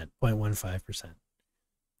 15%, 0.15%.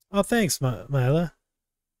 Oh, thanks, Mila.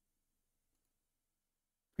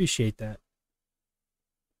 Appreciate that.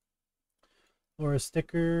 LoRa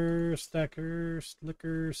stacker.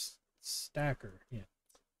 Yeah.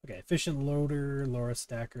 Okay, efficient loader, LoRa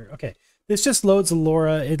stacker. Okay, this just loads a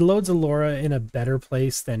LoRa. It loads a LoRa in a better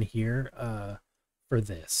place than here for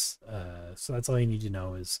this. So that's all you need to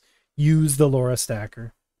know is use the LoRa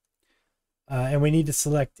stacker. And we need to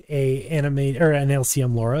select an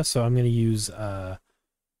LCM LoRa. So I'm going to use that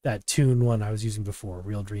tune one I was using before,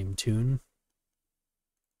 Real Dream Tune.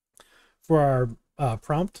 For our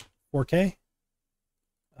prompt, 4K.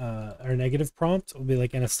 Our negative prompt will be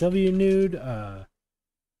like NSW nude.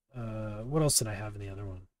 What else did I have in the other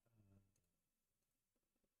one?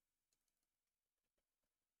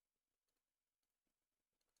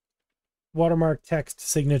 Watermark, text,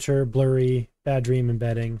 signature, blurry, bad dream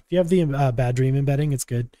embedding. If you have the bad dream embedding, it's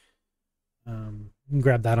good. You can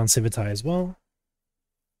grab that on Civitai as well.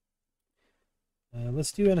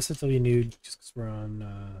 Let's do NSW nude just because we're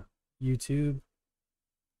on YouTube.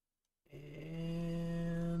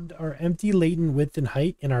 And our empty latent width and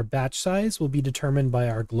height and our batch size will be determined by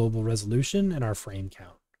our global resolution and our frame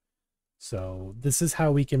count. So this is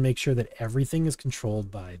how we can make sure that everything is controlled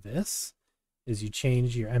by this. Is you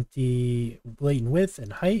change your empty latent width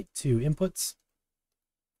and height to inputs.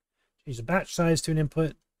 Change the batch size to an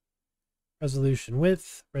input. Resolution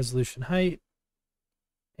width, resolution height.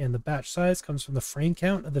 And the batch size comes from the frame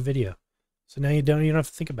count of the video. So now you don't have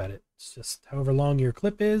to think about it. It's just however long your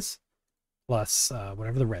clip is plus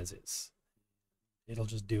whatever the res is. It'll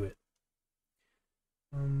just do it.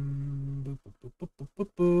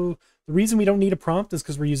 The reason we don't need a prompt is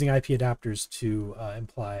because we're using IPAdapters to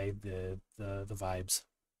imply the vibes.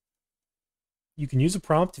 You can use a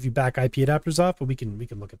prompt if you back IPAdapters off, but we can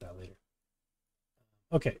look at that later.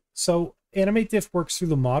 Okay, so animate diff works through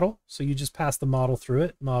the model. So you just pass the model through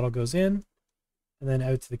it. Model goes in and then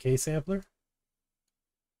out to the K sampler.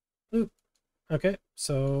 Boop. Okay,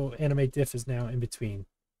 so animate diff is now in between.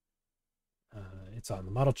 It's on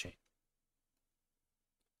the model chain.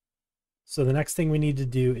 So the next thing we need to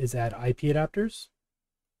do is add IPAdapters.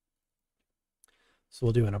 So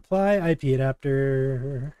we'll do an apply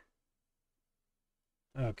IPAdapter.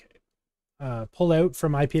 Okay. Pull out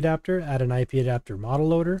from IPAdapter, add an IPAdapter model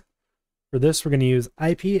loader. For this, we're going to use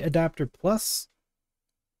IPAdapter plus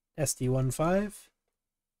SD15.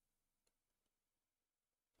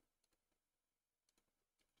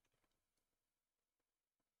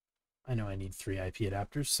 I know I need 3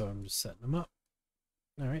 IPAdapters, so I'm just setting them up.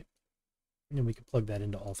 All right. And then we can plug that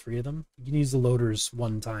into all 3 of them. You can use the loaders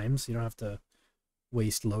one time, so you don't have to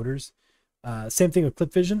waste loaders. Same thing with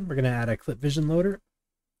Clip Vision. We're going to add a Clip Vision loader.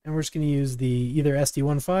 And we're just going to use the either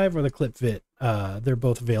SD15 or the ClipVit. They're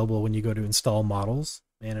both available when you go to install models,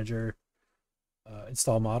 manager,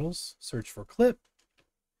 install models, search for clip.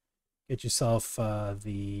 get yourself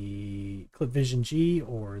the ClipVision G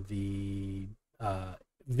or the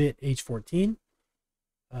VIT H14.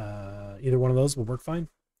 Either one of those will work fine.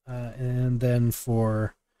 And then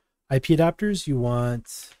for IPAdapters, you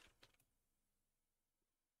want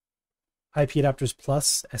IPAdapters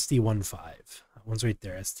plus SD15. That one's right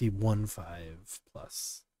there, SD15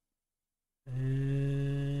 plus.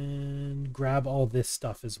 And grab all this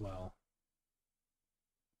stuff as well.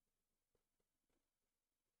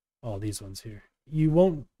 All these ones here.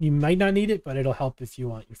 You might not need it, but it'll help if you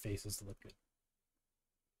want your faces to look good.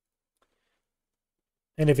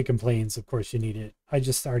 And if it complains, of course you need it. I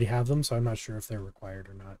just already have them, so I'm not sure if they're required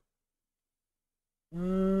or not.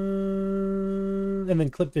 And then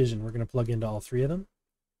ClipVision, we're going to plug into all three of them.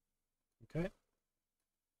 Okay.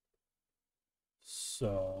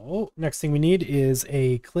 So next thing we need is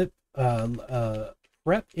a prep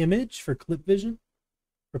image for ClipVision.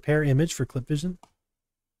 Prepare image for ClipVision.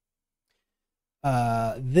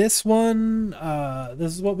 This one,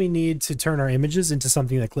 this is what we need to turn our images into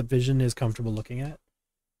something that ClipVision is comfortable looking at.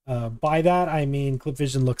 By that I mean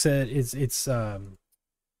ClipVision looks at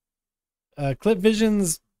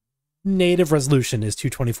ClipVision's native resolution is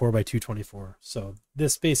 224 by 224. So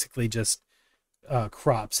this basically just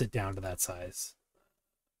crops it down to that size,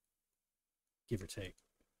 give or take.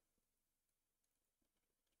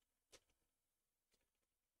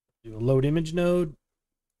 Do a load image node.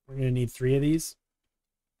 We're going to need 3 of these.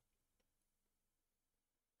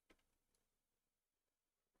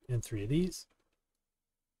 And 3 of these.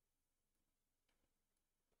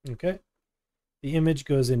 Okay. The image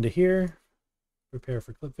goes into here. Prepare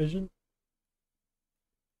for ClipVision.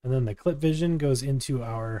 And then the ClipVision goes into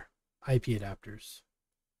our IPAdapters.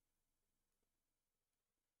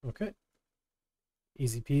 Okay.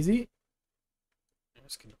 Easy peasy. I'm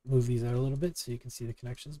just going to move these out a little bit so you can see the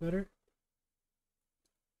connections better.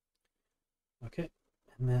 Okay.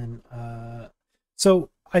 And then, so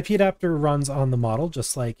IPAdapter runs on the model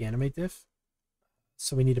just like AnimateDiff.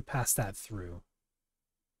 So we need to pass that through.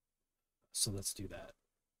 So let's do that.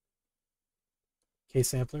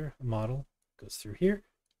 K-sampler, model, goes through here,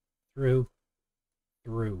 through,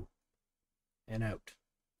 and out.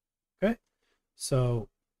 Okay. So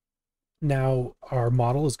now our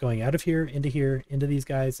model is going out of here, into these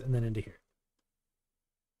guys, and then into here.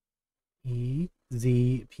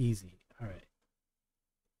 Easy peasy. All right.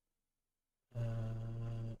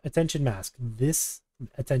 Attention mask. This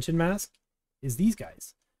attention mask is these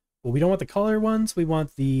guys. Well, we don't want the color ones. We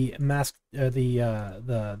want the mask.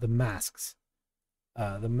 The masks.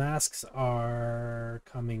 The masks are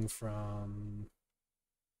coming from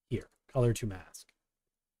here. Color to mask.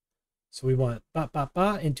 So we want ba ba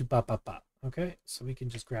ba into ba ba ba. Okay, so we can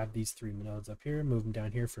just grab these 3 nodes up here, move them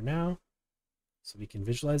down here for now, so we can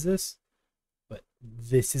visualize this. But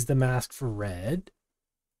this is the mask for red.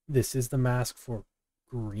 This is the mask for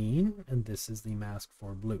green, and this is the mask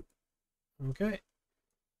for blue. Okay.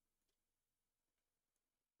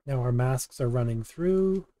 Now our masks are running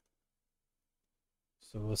through.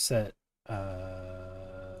 So we'll set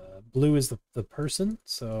blue is the person.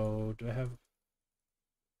 So do I have,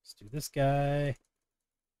 let's do this guy.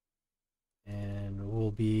 And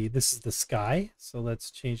we'll be, this is the sky. So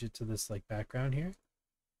let's change it to this like background here.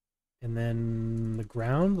 And then the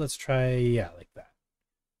ground, let's try, yeah, like that.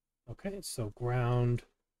 Okay, so ground,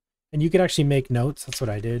 and you could actually make notes. That's what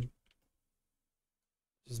I did.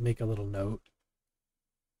 Just make a little note.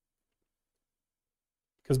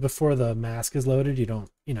 Because before the mask is loaded, you don't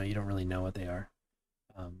really know what they are.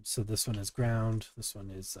 So this one is ground. This one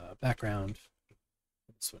is background.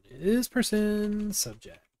 This one is person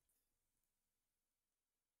subject.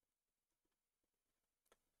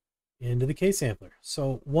 Into the K-sampler.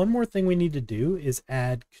 So one more thing we need to do is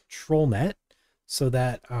add control net so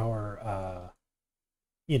that our,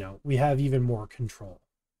 we have even more control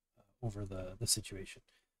over the situation.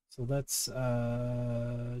 So let's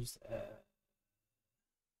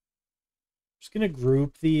just going to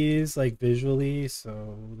group these like visually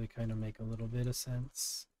so they kind of make a little bit of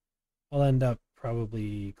sense. I'll end up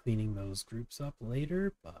probably cleaning those groups up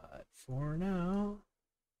later, but for now,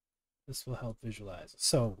 this will help visualize.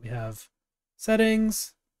 So we have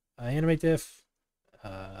settings, AnimateDiff,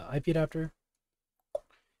 IPAdapter,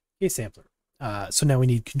 K-sampler. So now we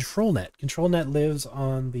need control net. Control net lives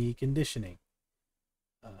on the conditioning.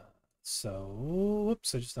 So,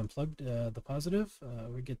 whoops, I just unplugged the positive.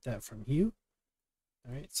 We get that from Hue.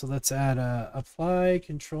 All right, so let's add apply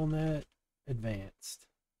control net advanced.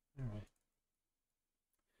 All right.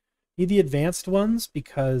 Need the advanced ones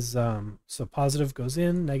because so positive goes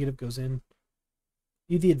in, negative goes in.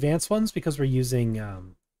 Need the advanced ones because we're using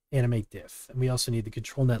animate diff. And we also need the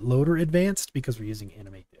control net loader advanced because we're using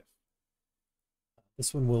animate diff.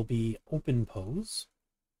 This one will be open pose.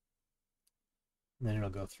 And then it'll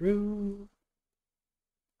go through.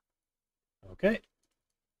 Okay.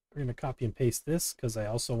 We're going to copy and paste this because I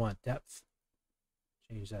also want depth.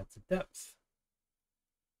 Change that to depth.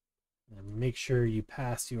 And make sure you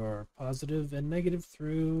pass your positive and negative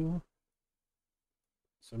through.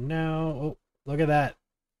 So now, oh, look at that.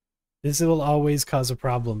 This will always cause a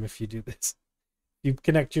problem if you do this. You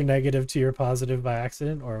connect your negative to your positive by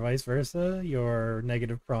accident or vice versa, your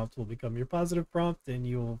negative prompt will become your positive prompt and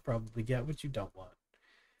you will probably get what you don't want.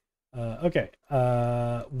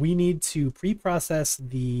 We need to pre-process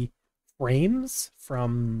the frames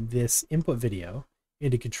from this input video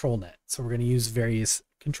into ControlNet. So we're going to use various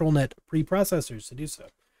ControlNet preprocessors to do so.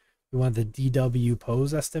 We want the DW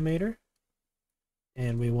pose estimator,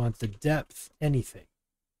 and we want the depth anything.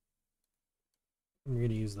 And we're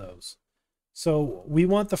going to use those. So we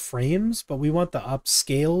want the frames, but we want the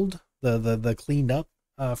upscaled, the cleaned up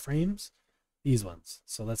frames, these ones.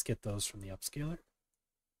 So let's get those from the upscaler.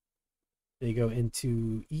 They go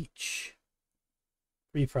into each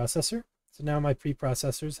preprocessor. So now my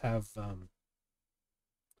preprocessors have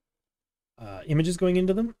images going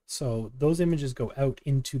into them. So those images go out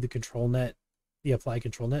into the ControlNet, the apply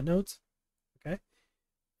ControlNet nodes. Okay.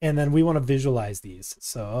 And then we want to visualize these.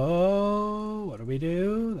 So what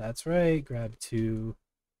do? That's right. Grab two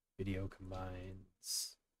video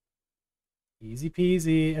combines. Easy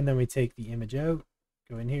peasy. And then we take the image out,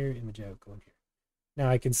 go in here, image out, go in here. Now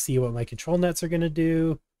I can see what my control nets are going to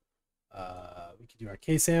do. We can do our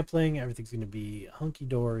K-sampling. Everything's going to be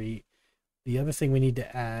hunky-dory. The other thing we need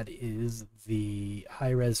to add is the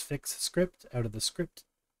high-res fix script out of the script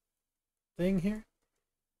thing here.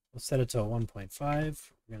 We'll set it to 1.5.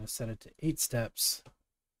 We're going to set it to 8 steps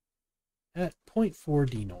at 0.4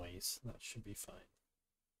 denoise. That should be fine.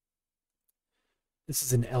 This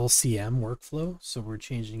is an LCM workflow, so we're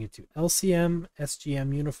changing it to LCM,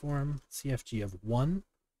 SGM uniform, CFG of 1.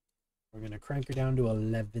 We're going to crank her down to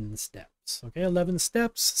 11 steps. Okay, 11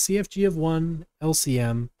 steps, CFG of 1,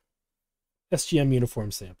 LCM, SGM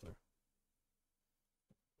uniform sampler.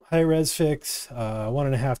 High res fix,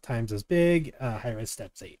 1.5 times as big, high res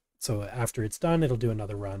steps 8. So after it's done, it'll do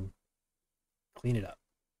another run, clean it up.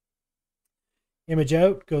 Image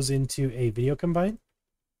out goes into a video combine.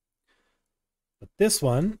 But this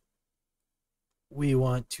one, we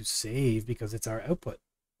want to save because it's our output.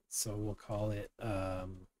 So we'll call it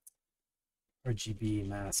RGB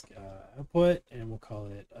mask output, and we'll call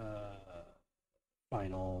it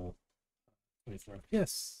final 24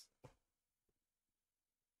 FPS.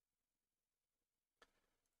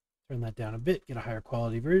 Turn that down a bit, get a higher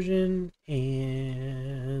quality version,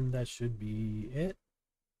 and that should be it.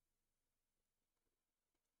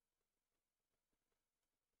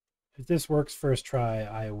 If this works first try,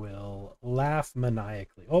 I will laugh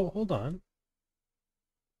maniacally. Oh, hold on.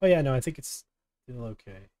 Oh yeah, no, I think it's still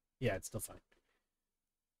okay. Yeah, it's still fine.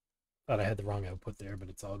 Thought I had the wrong output there, but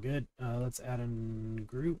it's all good. Let's add in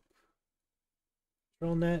group.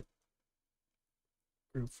 ControlNet.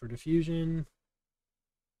 Group for diffusion.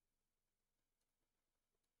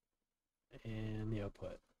 And the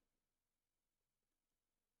output.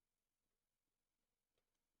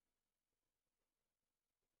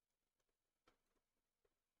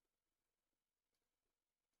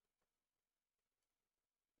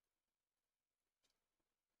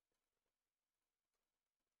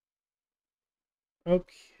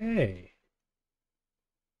 Okay.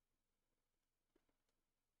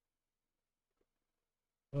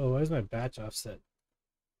 Oh, why is my batch offset?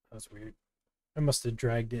 That's weird. I must have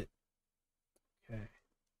dragged it. Okay.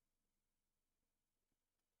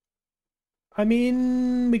 I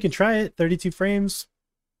mean, we can try it. 32 frames.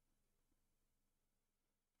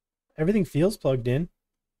 Everything feels plugged in.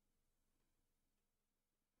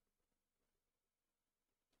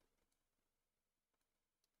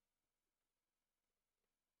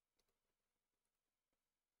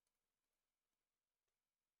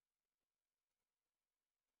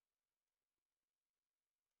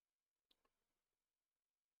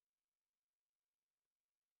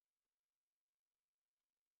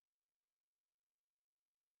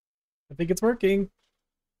 I think it's working.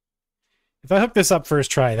 If I hook this up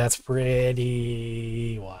first try, that's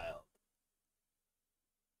pretty wild.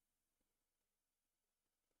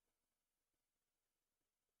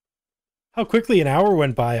 How quickly an hour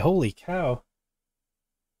went by. Holy cow.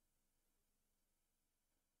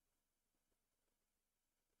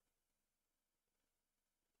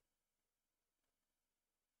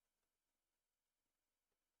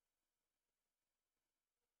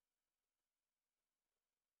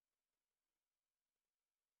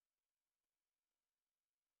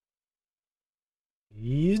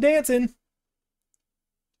 He's dancing.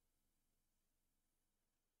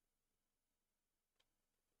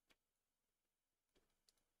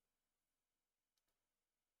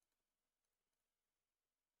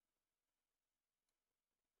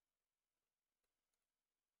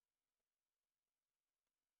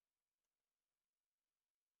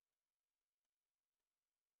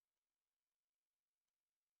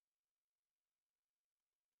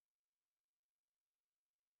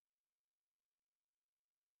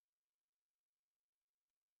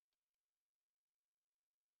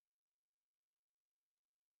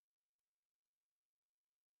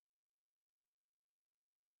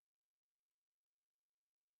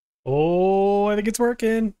 Oh, I think it's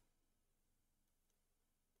working.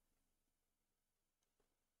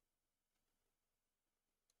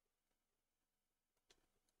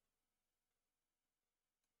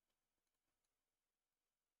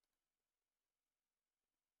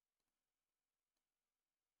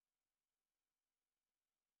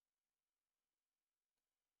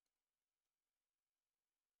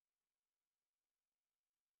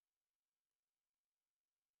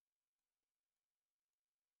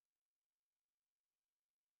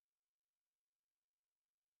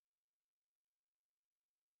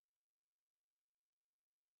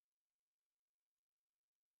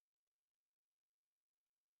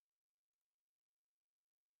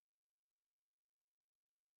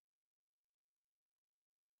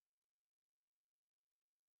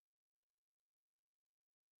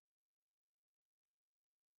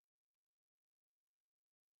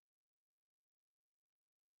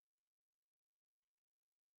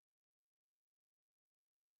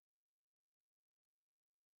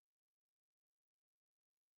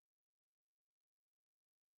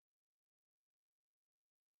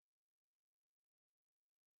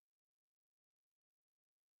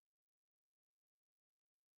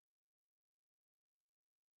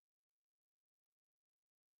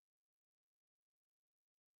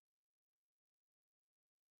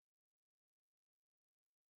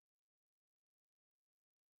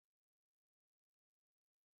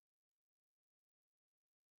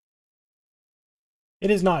 It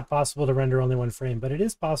is not possible to render only one frame, but it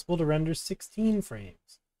is possible to render 16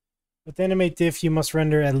 frames. With Animate Diff, you must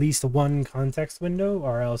render at least one context window,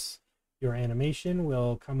 or else your animation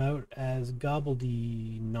will come out as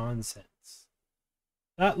gobbledy nonsense.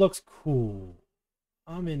 That looks cool.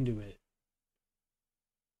 I'm into it.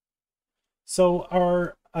 So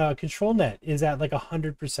our control net is at like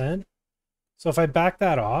 100%. So if I back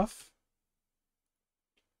that off,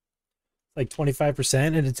 like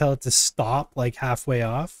 25%, and to tell it to stop like halfway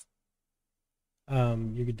off,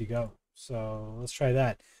 you're good to go. So let's try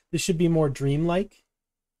that. This should be more dreamlike.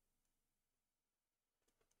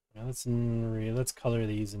 Now let's color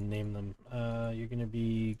these and name them. You're gonna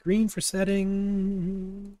be green for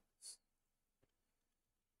settings.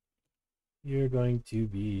 You're going to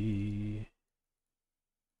be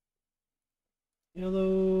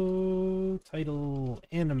yellow. Title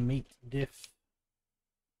animate diff.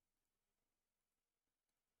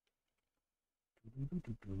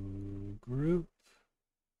 Group.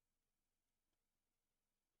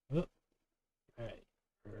 Oh, all right,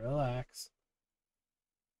 relax.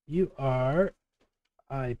 You are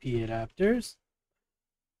IPAdapters.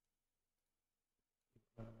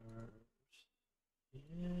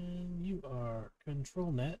 And you are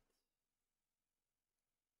control net.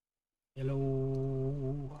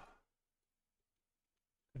 Hello.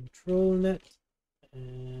 Control net.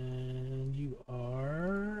 And you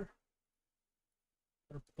are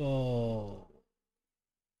purple.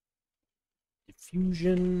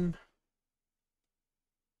 Diffusion.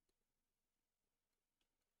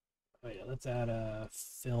 Oh yeah, let's add a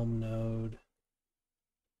film node.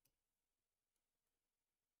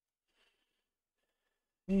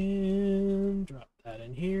 And drop that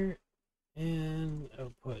in here. And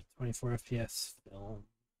output 24 FPS film.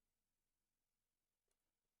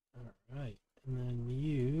 All right. And then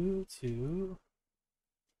you two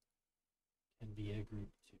can be a group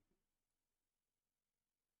too.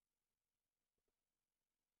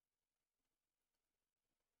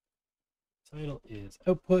 Title is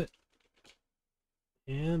output.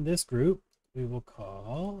 And this group we will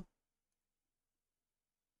call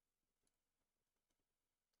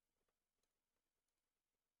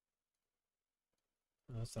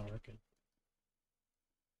that's not working.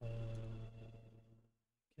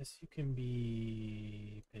 Guess you can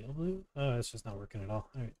be pale blue. Oh, it's just not working at all.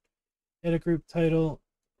 All right. Edit group title,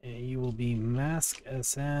 and you will be mask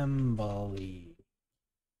assembly.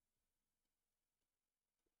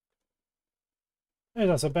 Hey,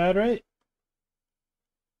 that's not bad, right?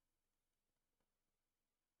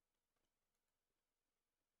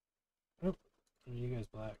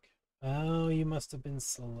 you must have been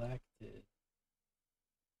selected.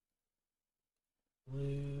 Blue,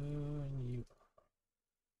 and you are.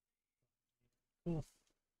 Cool.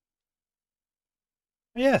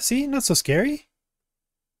 Yeah, see? Not so scary.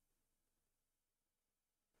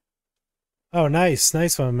 Oh, nice.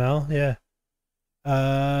 Nice one, Mel. Yeah.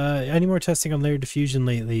 Any more testing on layer diffusion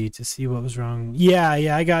lately to see what was wrong? Yeah,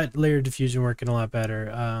 I got layer diffusion working a lot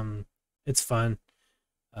better. It's fun.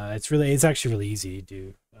 It's actually really easy to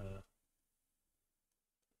do.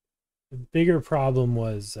 The bigger problem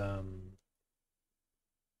was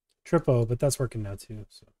Tripo, but that's working now too,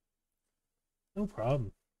 so no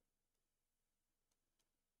problem.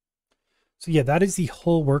 So yeah, that is the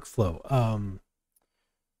whole workflow.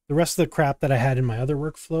 The rest of the crap that I had in my other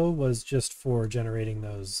workflow was just for generating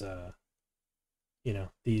those you know,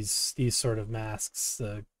 these sort of masks,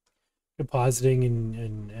 compositing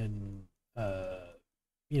and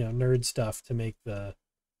you know, nerd stuff to make the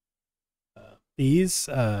these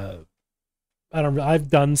I've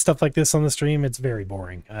done stuff like this on the stream. It's very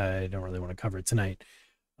boring. I don't really want to cover it tonight.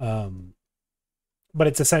 But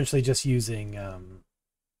it's essentially just using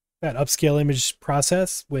that upscale image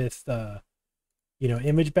process with you know,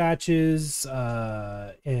 image batches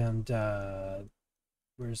and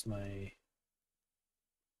where's my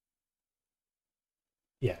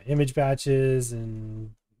image batches,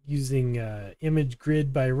 and using image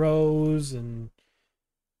grid by rows, and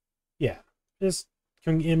just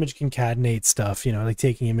image concatenate stuff, you know, like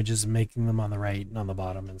taking images and making them on the right and on the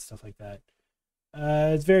bottom and stuff like that.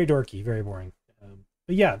 It's very dorky, very boring.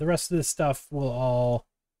 But yeah, the rest of this stuff will all,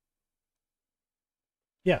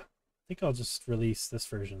 I think I'll just release this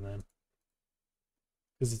version then,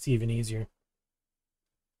 because it's even easier.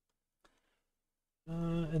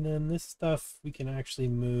 And then this stuff we can actually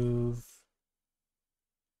move.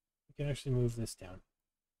 We can actually move this down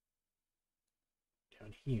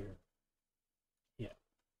here. Yeah.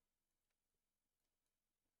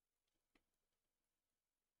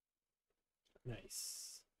 Nice.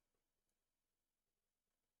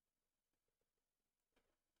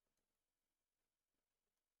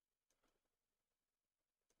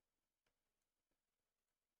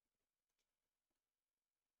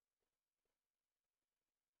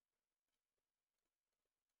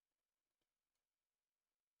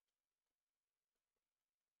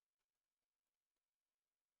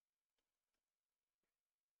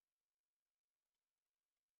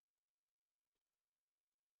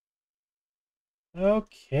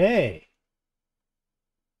 Okay.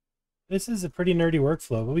 This is a pretty nerdy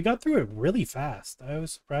workflow, but we got through it really fast. I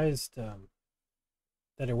was surprised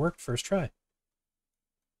that it worked first try.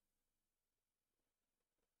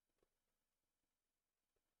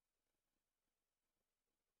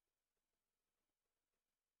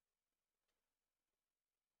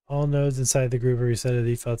 All nodes inside the group are reset to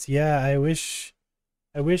defaults. Yeah, I wish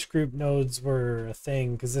group nodes were a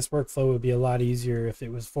thing, because this workflow would be a lot easier if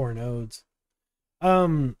it was 4 nodes.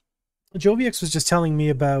 Jovix was just telling me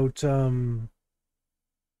about oh,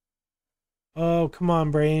 come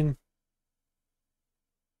on, brain.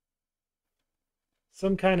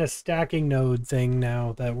 Some kind of stacking node thing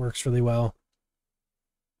now that works really well.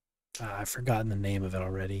 I've forgotten the name of it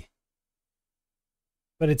already.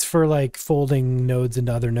 But it's for like folding nodes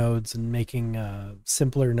into other nodes and making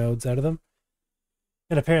simpler nodes out of them.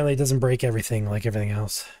 And apparently it doesn't break everything like everything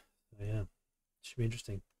else. So yeah, should be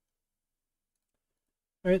interesting.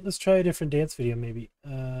 All right, let's try a different dance video maybe.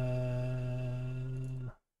 Let's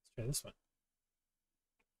try this one.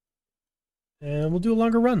 And we'll do a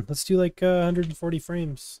longer run. Let's do like 140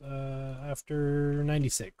 frames after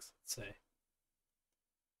 96, let's say.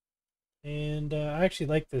 And I actually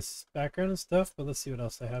like this background and stuff, but let's see what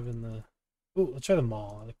else I have in the... Oh, let's try the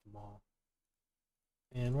mall. I like the mall.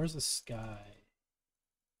 And where's the sky?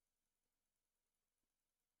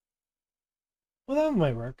 Well, that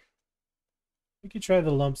might work. We could try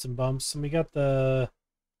the lumps and bumps. And we got the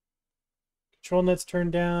control nets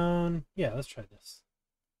turned down. Yeah, let's try this.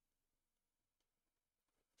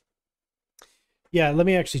 Yeah, let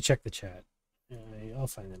me actually check the chat. I'll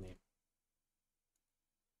find the name.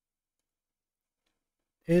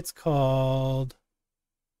 It's called...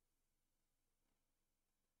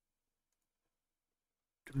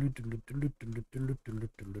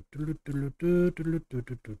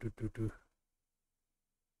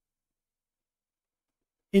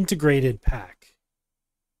 Integrated pack.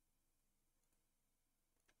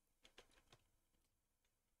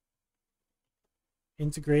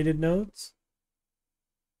 Integrated nodes.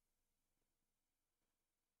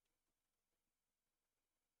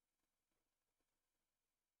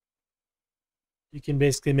 You can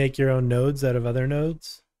basically make your own nodes out of other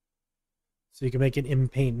nodes. So you can make an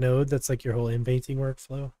in-paint node that's like your whole in-painting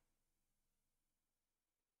workflow.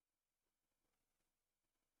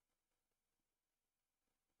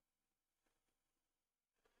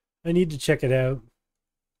 I need to check it out.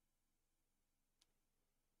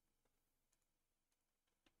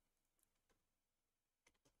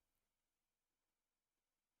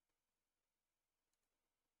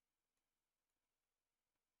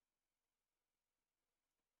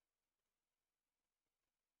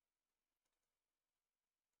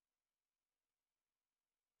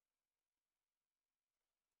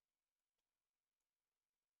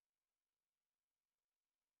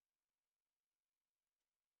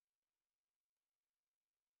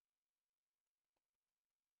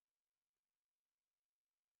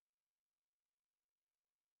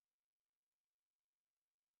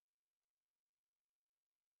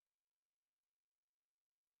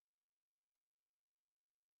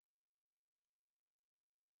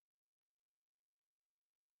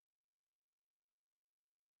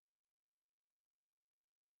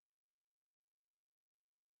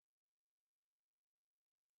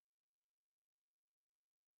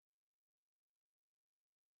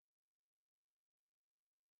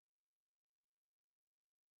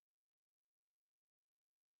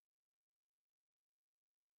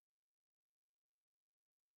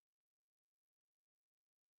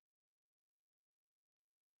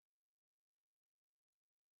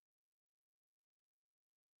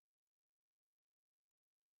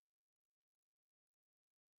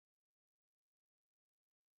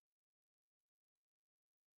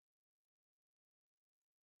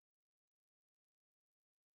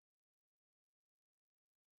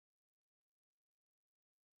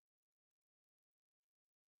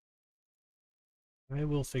 I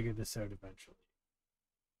will figure this out eventually.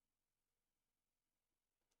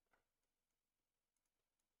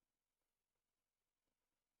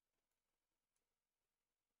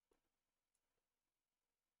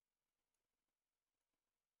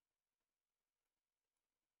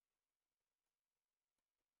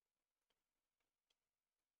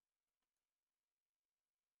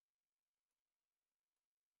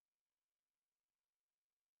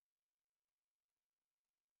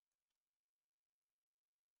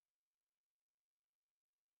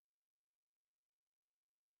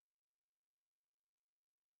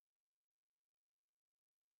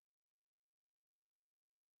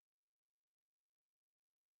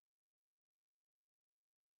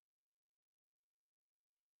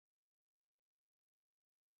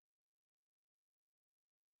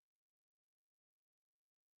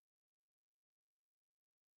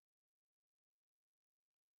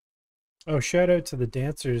 Oh, shout out to the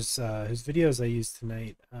dancers whose videos I used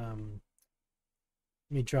tonight. Let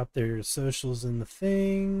me drop their socials in the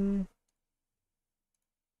thing.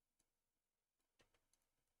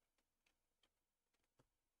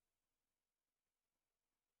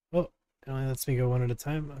 Oh, it only lets me go one at a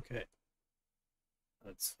time. Okay.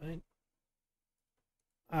 That's fine.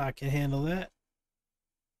 I can handle that.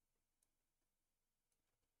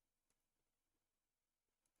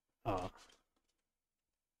 Oh.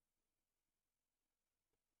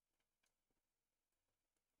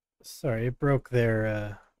 Sorry, it broke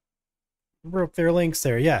their links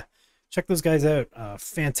there. Yeah. Check those guys out.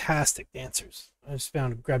 Fantastic dancers. I just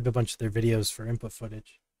grabbed a bunch of their videos for input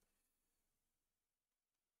footage.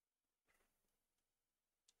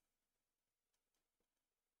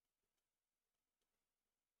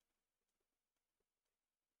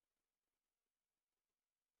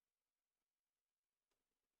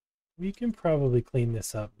 We can probably clean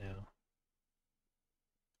this up now.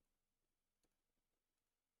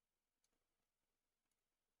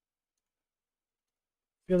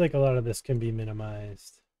 I feel like a lot of this can be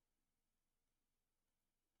minimized.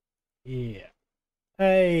 Yeah.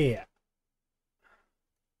 Hey.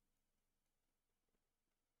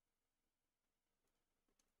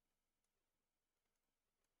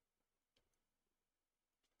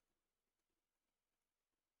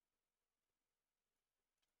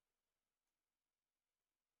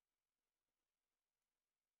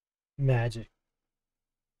 Magic.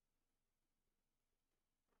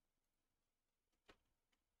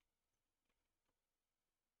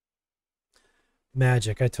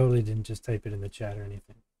 Magic. I totally didn't just type it in the chat or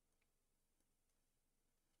anything.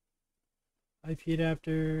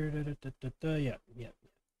 IPAdapter. Yeah.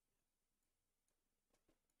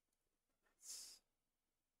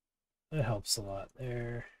 That helps a lot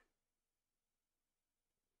there.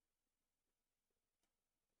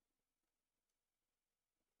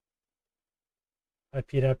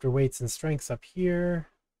 IPAdapter weights and strengths up here.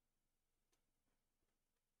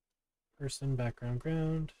 Person, background,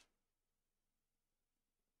 ground.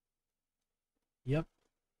 Yep.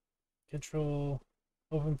 Control,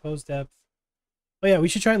 open pose depth. Oh yeah, we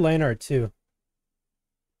should try line art too.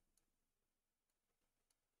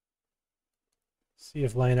 See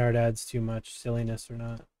if line art adds too much silliness or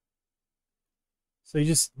not. So you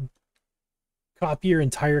just copy your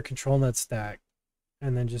entire control net stack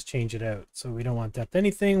and then just change it out. So we don't want depth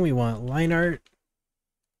anything. We want line art.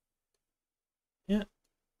 Yeah.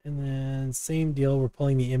 And then same deal. We're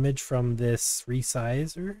pulling the image from this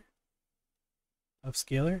resizer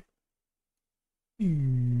upscaler.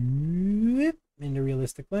 Into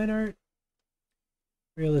realistic line art.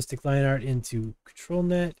 Realistic line art into control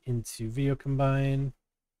net, into video combine.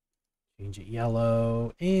 Change it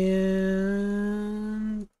yellow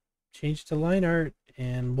and change to line art,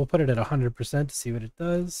 and we'll put it at 100% to see what it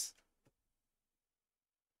does.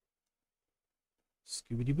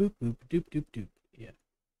 Scooby boop boop doop doop doop. Yeah.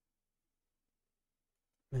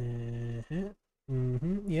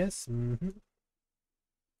 Yes.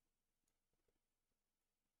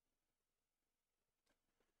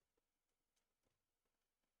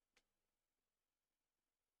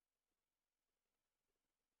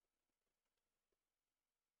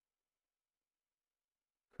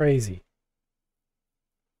 Crazy.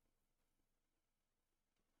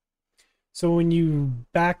 So when you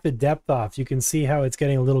back the depth off, you can see how it's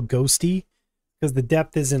getting a little ghosty because the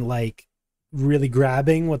depth isn't like really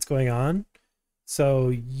grabbing what's going on. So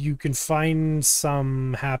you can find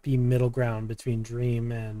some happy middle ground between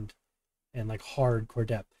dream and like hardcore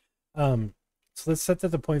depth. So let's set that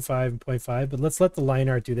to 0.5 and 0.5, but let's let the line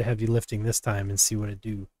art do the heavy lifting this time and see what it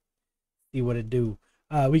do. We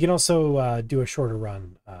can also do a shorter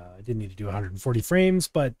run. I didn't need to do 140 frames,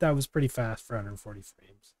 but that was pretty fast for 140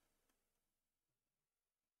 frames.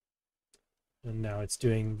 And now it's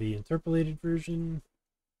doing the interpolated version.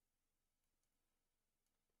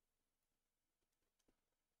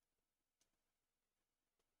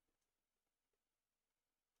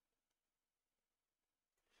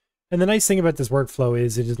 And the nice thing about this workflow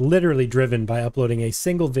is it is literally driven by uploading a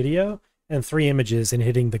single video and 3 images and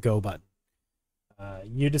hitting the go button.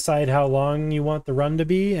 You decide how long you want the run to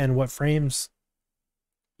be and what frames.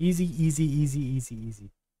 Easy, easy, easy, easy, easy.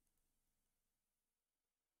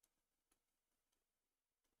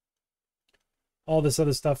 All this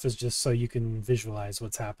other stuff is just so you can visualize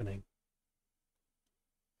what's happening.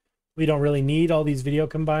 We don't really need all these video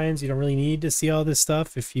combines. You don't really need to see all this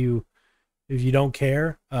stuff if you don't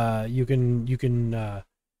care. You can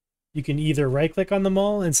either right click on them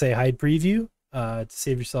all and say hide preview to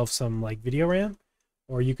save yourself some like video RAM,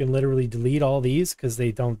 or you can literally delete all these because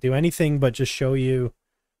they don't do anything but just show you.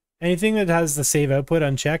 Anything that has the save output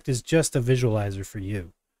unchecked is just a visualizer for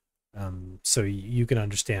you, so you can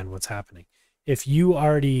understand what's happening. If you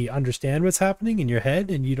already understand what's happening in your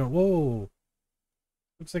head and you don't, whoa,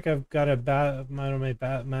 looks like I've got my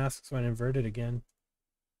masks went inverted again.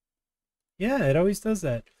 Yeah, it always does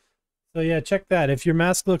that. So yeah, check that. If your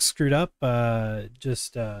mask looks screwed up,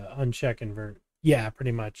 just uncheck invert. Yeah,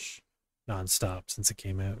 pretty much nonstop since it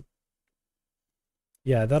came out.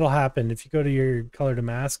 Yeah, that'll happen. If you go to your color to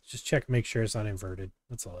mask, just check, make sure it's not inverted.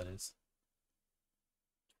 That's all it is.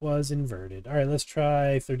 Was inverted. All right, let's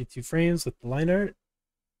try 32 frames with the line art.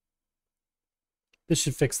 This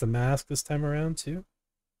should fix the mask this time around too.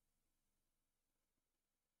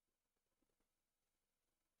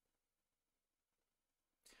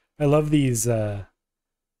 I love these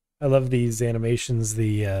animations,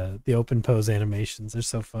 the open pose animations. They're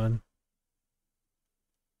so fun.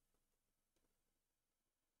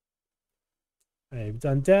 I've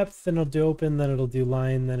done depth, then it'll do open, then it'll do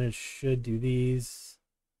line, then it should do these.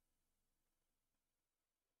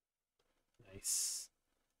 Nice.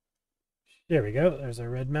 There we go. There's our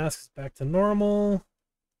red mask. Back to normal.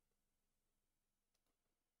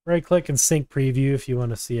 Right click and sync preview if you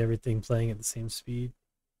want to see everything playing at the same speed.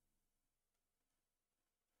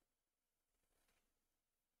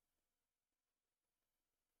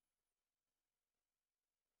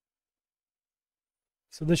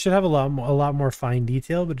 So this should have a lot more fine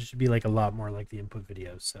detail, but it should be like a lot more like the input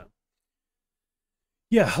videos. So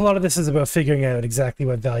yeah, a lot of this is about figuring out exactly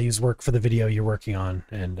what values work for the video you're working on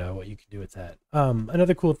and what you can do with that.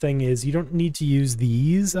 Another cool thing is you don't need to use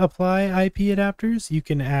these apply IP adapters. You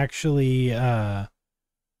can actually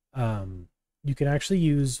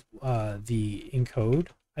use the encode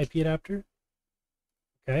IP adapter.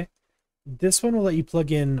 Okay, this one will let you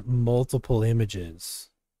plug in multiple images.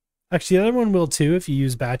 Actually, the other one will too if you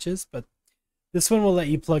use batches, but this one will let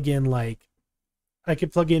you plug in, like, I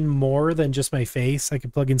could plug in more than just my face. I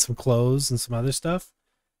could plug in some clothes and some other stuff,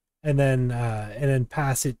 and then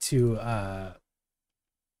pass it to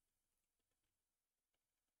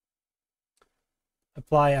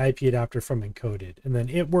apply IP adapter from encoded, and then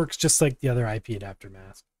it works just like the other IP adapter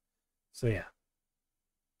mask. So yeah.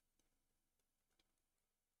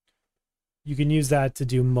 You can use that to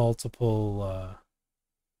do multiple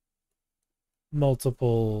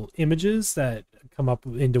images that come up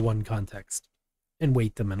into one context and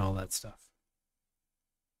weight them and all that stuff.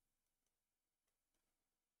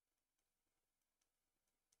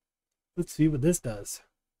 Let's see what this does.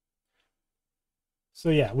 So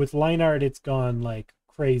yeah, with line art, it's gone like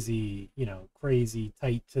crazy, you know, crazy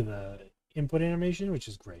tight to the input animation, which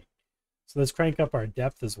is great. So let's crank up our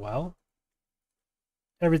depth as well.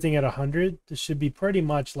 Everything at 100. This should be pretty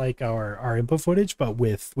much like our input footage, but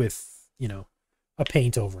with you know, a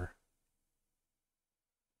paint over.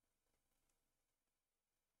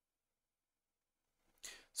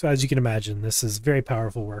 So as you can imagine, this is very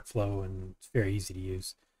powerful workflow and it's very easy to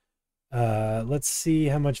use. Let's see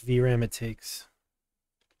how much VRAM it takes.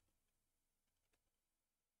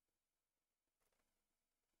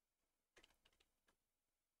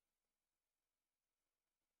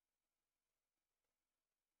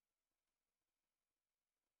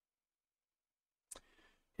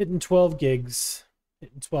 Hitting 12 gigs.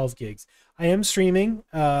 Hitting 12 gigs. I am streaming.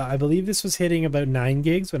 I believe this was hitting about 9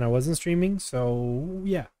 gigs when I wasn't streaming. So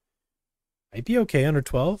yeah, might be okay under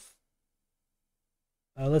 12.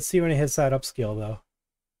 Let's see when it hits that upscale though.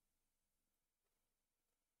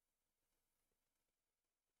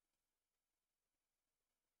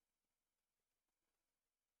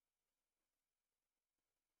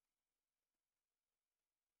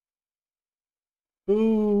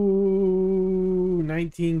 Ooh,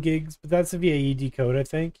 19 gigs, but that's a VAE decode, I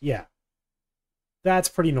think. Yeah, that's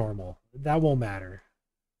pretty normal. That won't matter.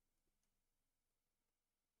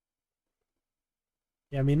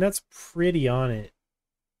 Yeah, I mean, that's pretty on it.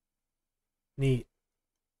 Neat.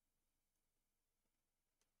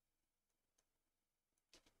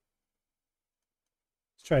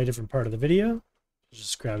 Let's try a different part of the video.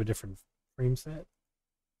 Just grab a different frame set.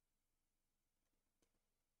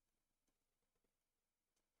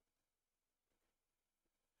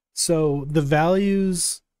 So the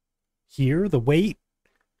values here, the weight,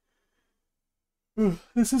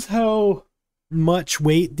 this is how much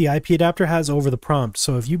weight the IP adapter has over the prompt.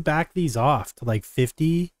 So if you back these off to like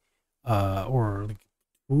 50 or like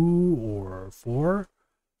 2 or 4,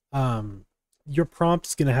 your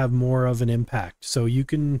prompt's going to have more of an impact. So you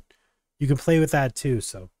can play with that too.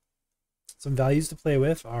 So some values to play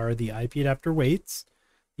with are the IP adapter weights,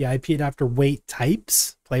 the IP adapter weight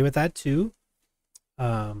types, play with that too.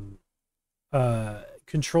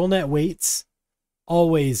 Control net weights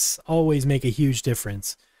always make a huge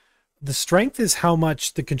difference. The strength is how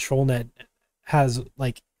much the control net has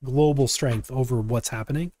like global strength over what's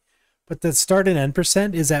happening, but the start and end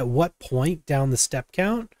percent is at what point down the step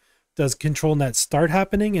count does control net start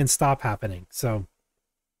happening and stop happening. So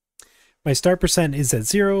my start percent is at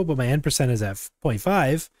 0, but my end percent is at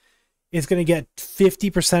 0.5. It's going to get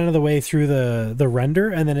 50% of the way through the render,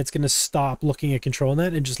 and then it's going to stop looking at control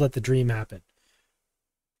net and just let the dream happen.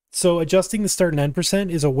 So adjusting the start and end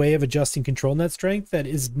percent is a way of adjusting control net strength that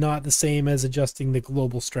is not the same as adjusting the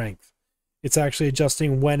global strength. It's actually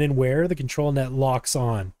adjusting when and where the control net locks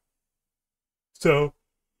on. So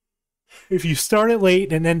if you start it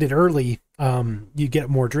late and end it early, you get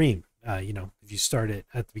more dream. You know, if you start it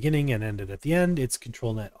at the beginning and end it at the end, it's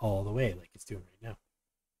control net all the way, like it's doing right now.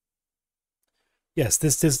 Yes,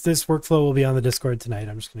 this workflow will be on the Discord tonight.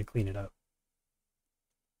 I'm just going to clean it up.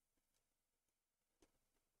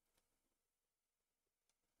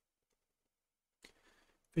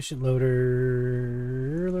 Efficient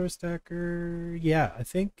loader, lower stacker. Yeah, I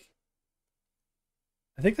think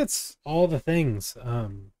that's all the things.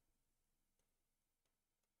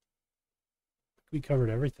 We covered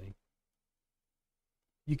everything.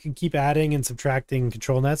 You can keep adding and subtracting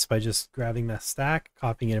control nets by just grabbing that stack,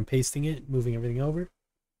 copying it and pasting it, moving everything over.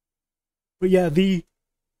 But yeah,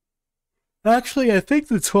 actually, I think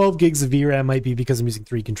the 12 gigs of VRAM might be because I'm using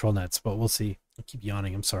 3 control nets, but we'll see. I keep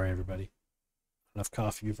yawning. I'm sorry, everybody. Enough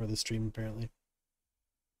coffee before the stream, apparently.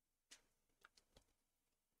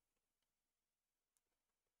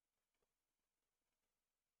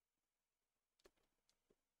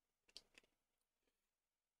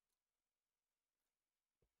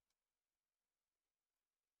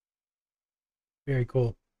 Very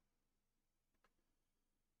cool.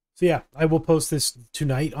 So yeah, I will post this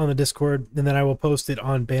tonight on the Discord, and then I will post it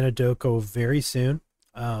on Banadoko very soon.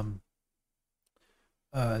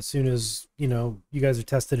 As soon as, you know, you guys have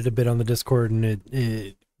tested it a bit on the Discord and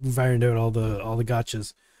it ironed out all the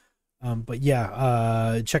gotchas. But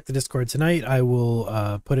yeah, check the Discord tonight. I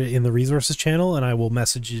will put it in the resources channel, and I will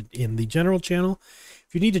message it in the general channel.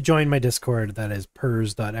 If you need to join my Discord, that is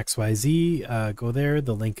pers.xyz. Go there.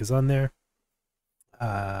 The link is on there.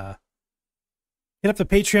 Hit up the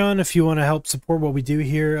Patreon if you want to help support what we do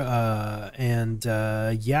here.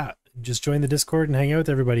 Yeah, just join the Discord and hang out with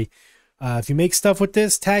everybody. If you make stuff with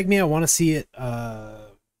this, tag me. I want to see it.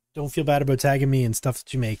 Don't feel bad about tagging me and stuff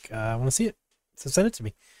that you make. I want to see it. So send it to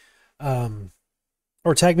me.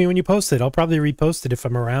 Or tag me when you post it. I'll probably repost it if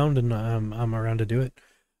I'm around and I'm around to do it.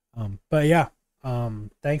 But yeah,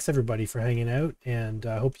 thanks everybody for hanging out, and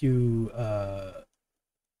I hope you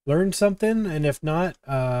learned something, and if not,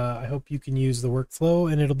 I hope you can use the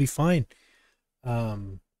workflow and it'll be fine.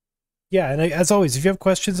 Yeah, and as always, if you have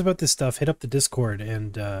questions about this stuff, hit up the Discord,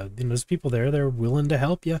 and there's people there. They're willing to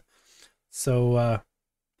help you. So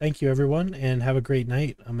thank you everyone, and have a great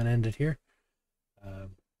night. I'm gonna end it here.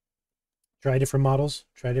 Try different models,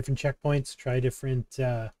 try different checkpoints, try different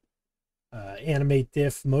animate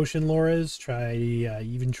diff motion LoRa's,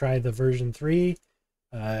 even try the version 3.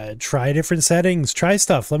 Try different settings, try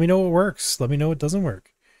stuff. Let me know what works, let me know what doesn't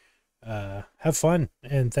work. Have fun,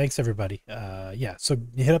 and thanks everybody. Yeah, so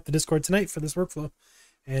hit up the Discord tonight for this workflow,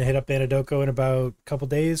 and hit up Anadoco in about a couple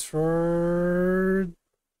days for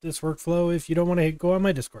this workflow if you don't want to go on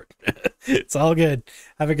my Discord. It's all good.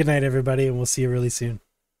 Have a good night everybody, and we'll see you really soon.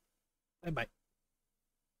 Bye bye.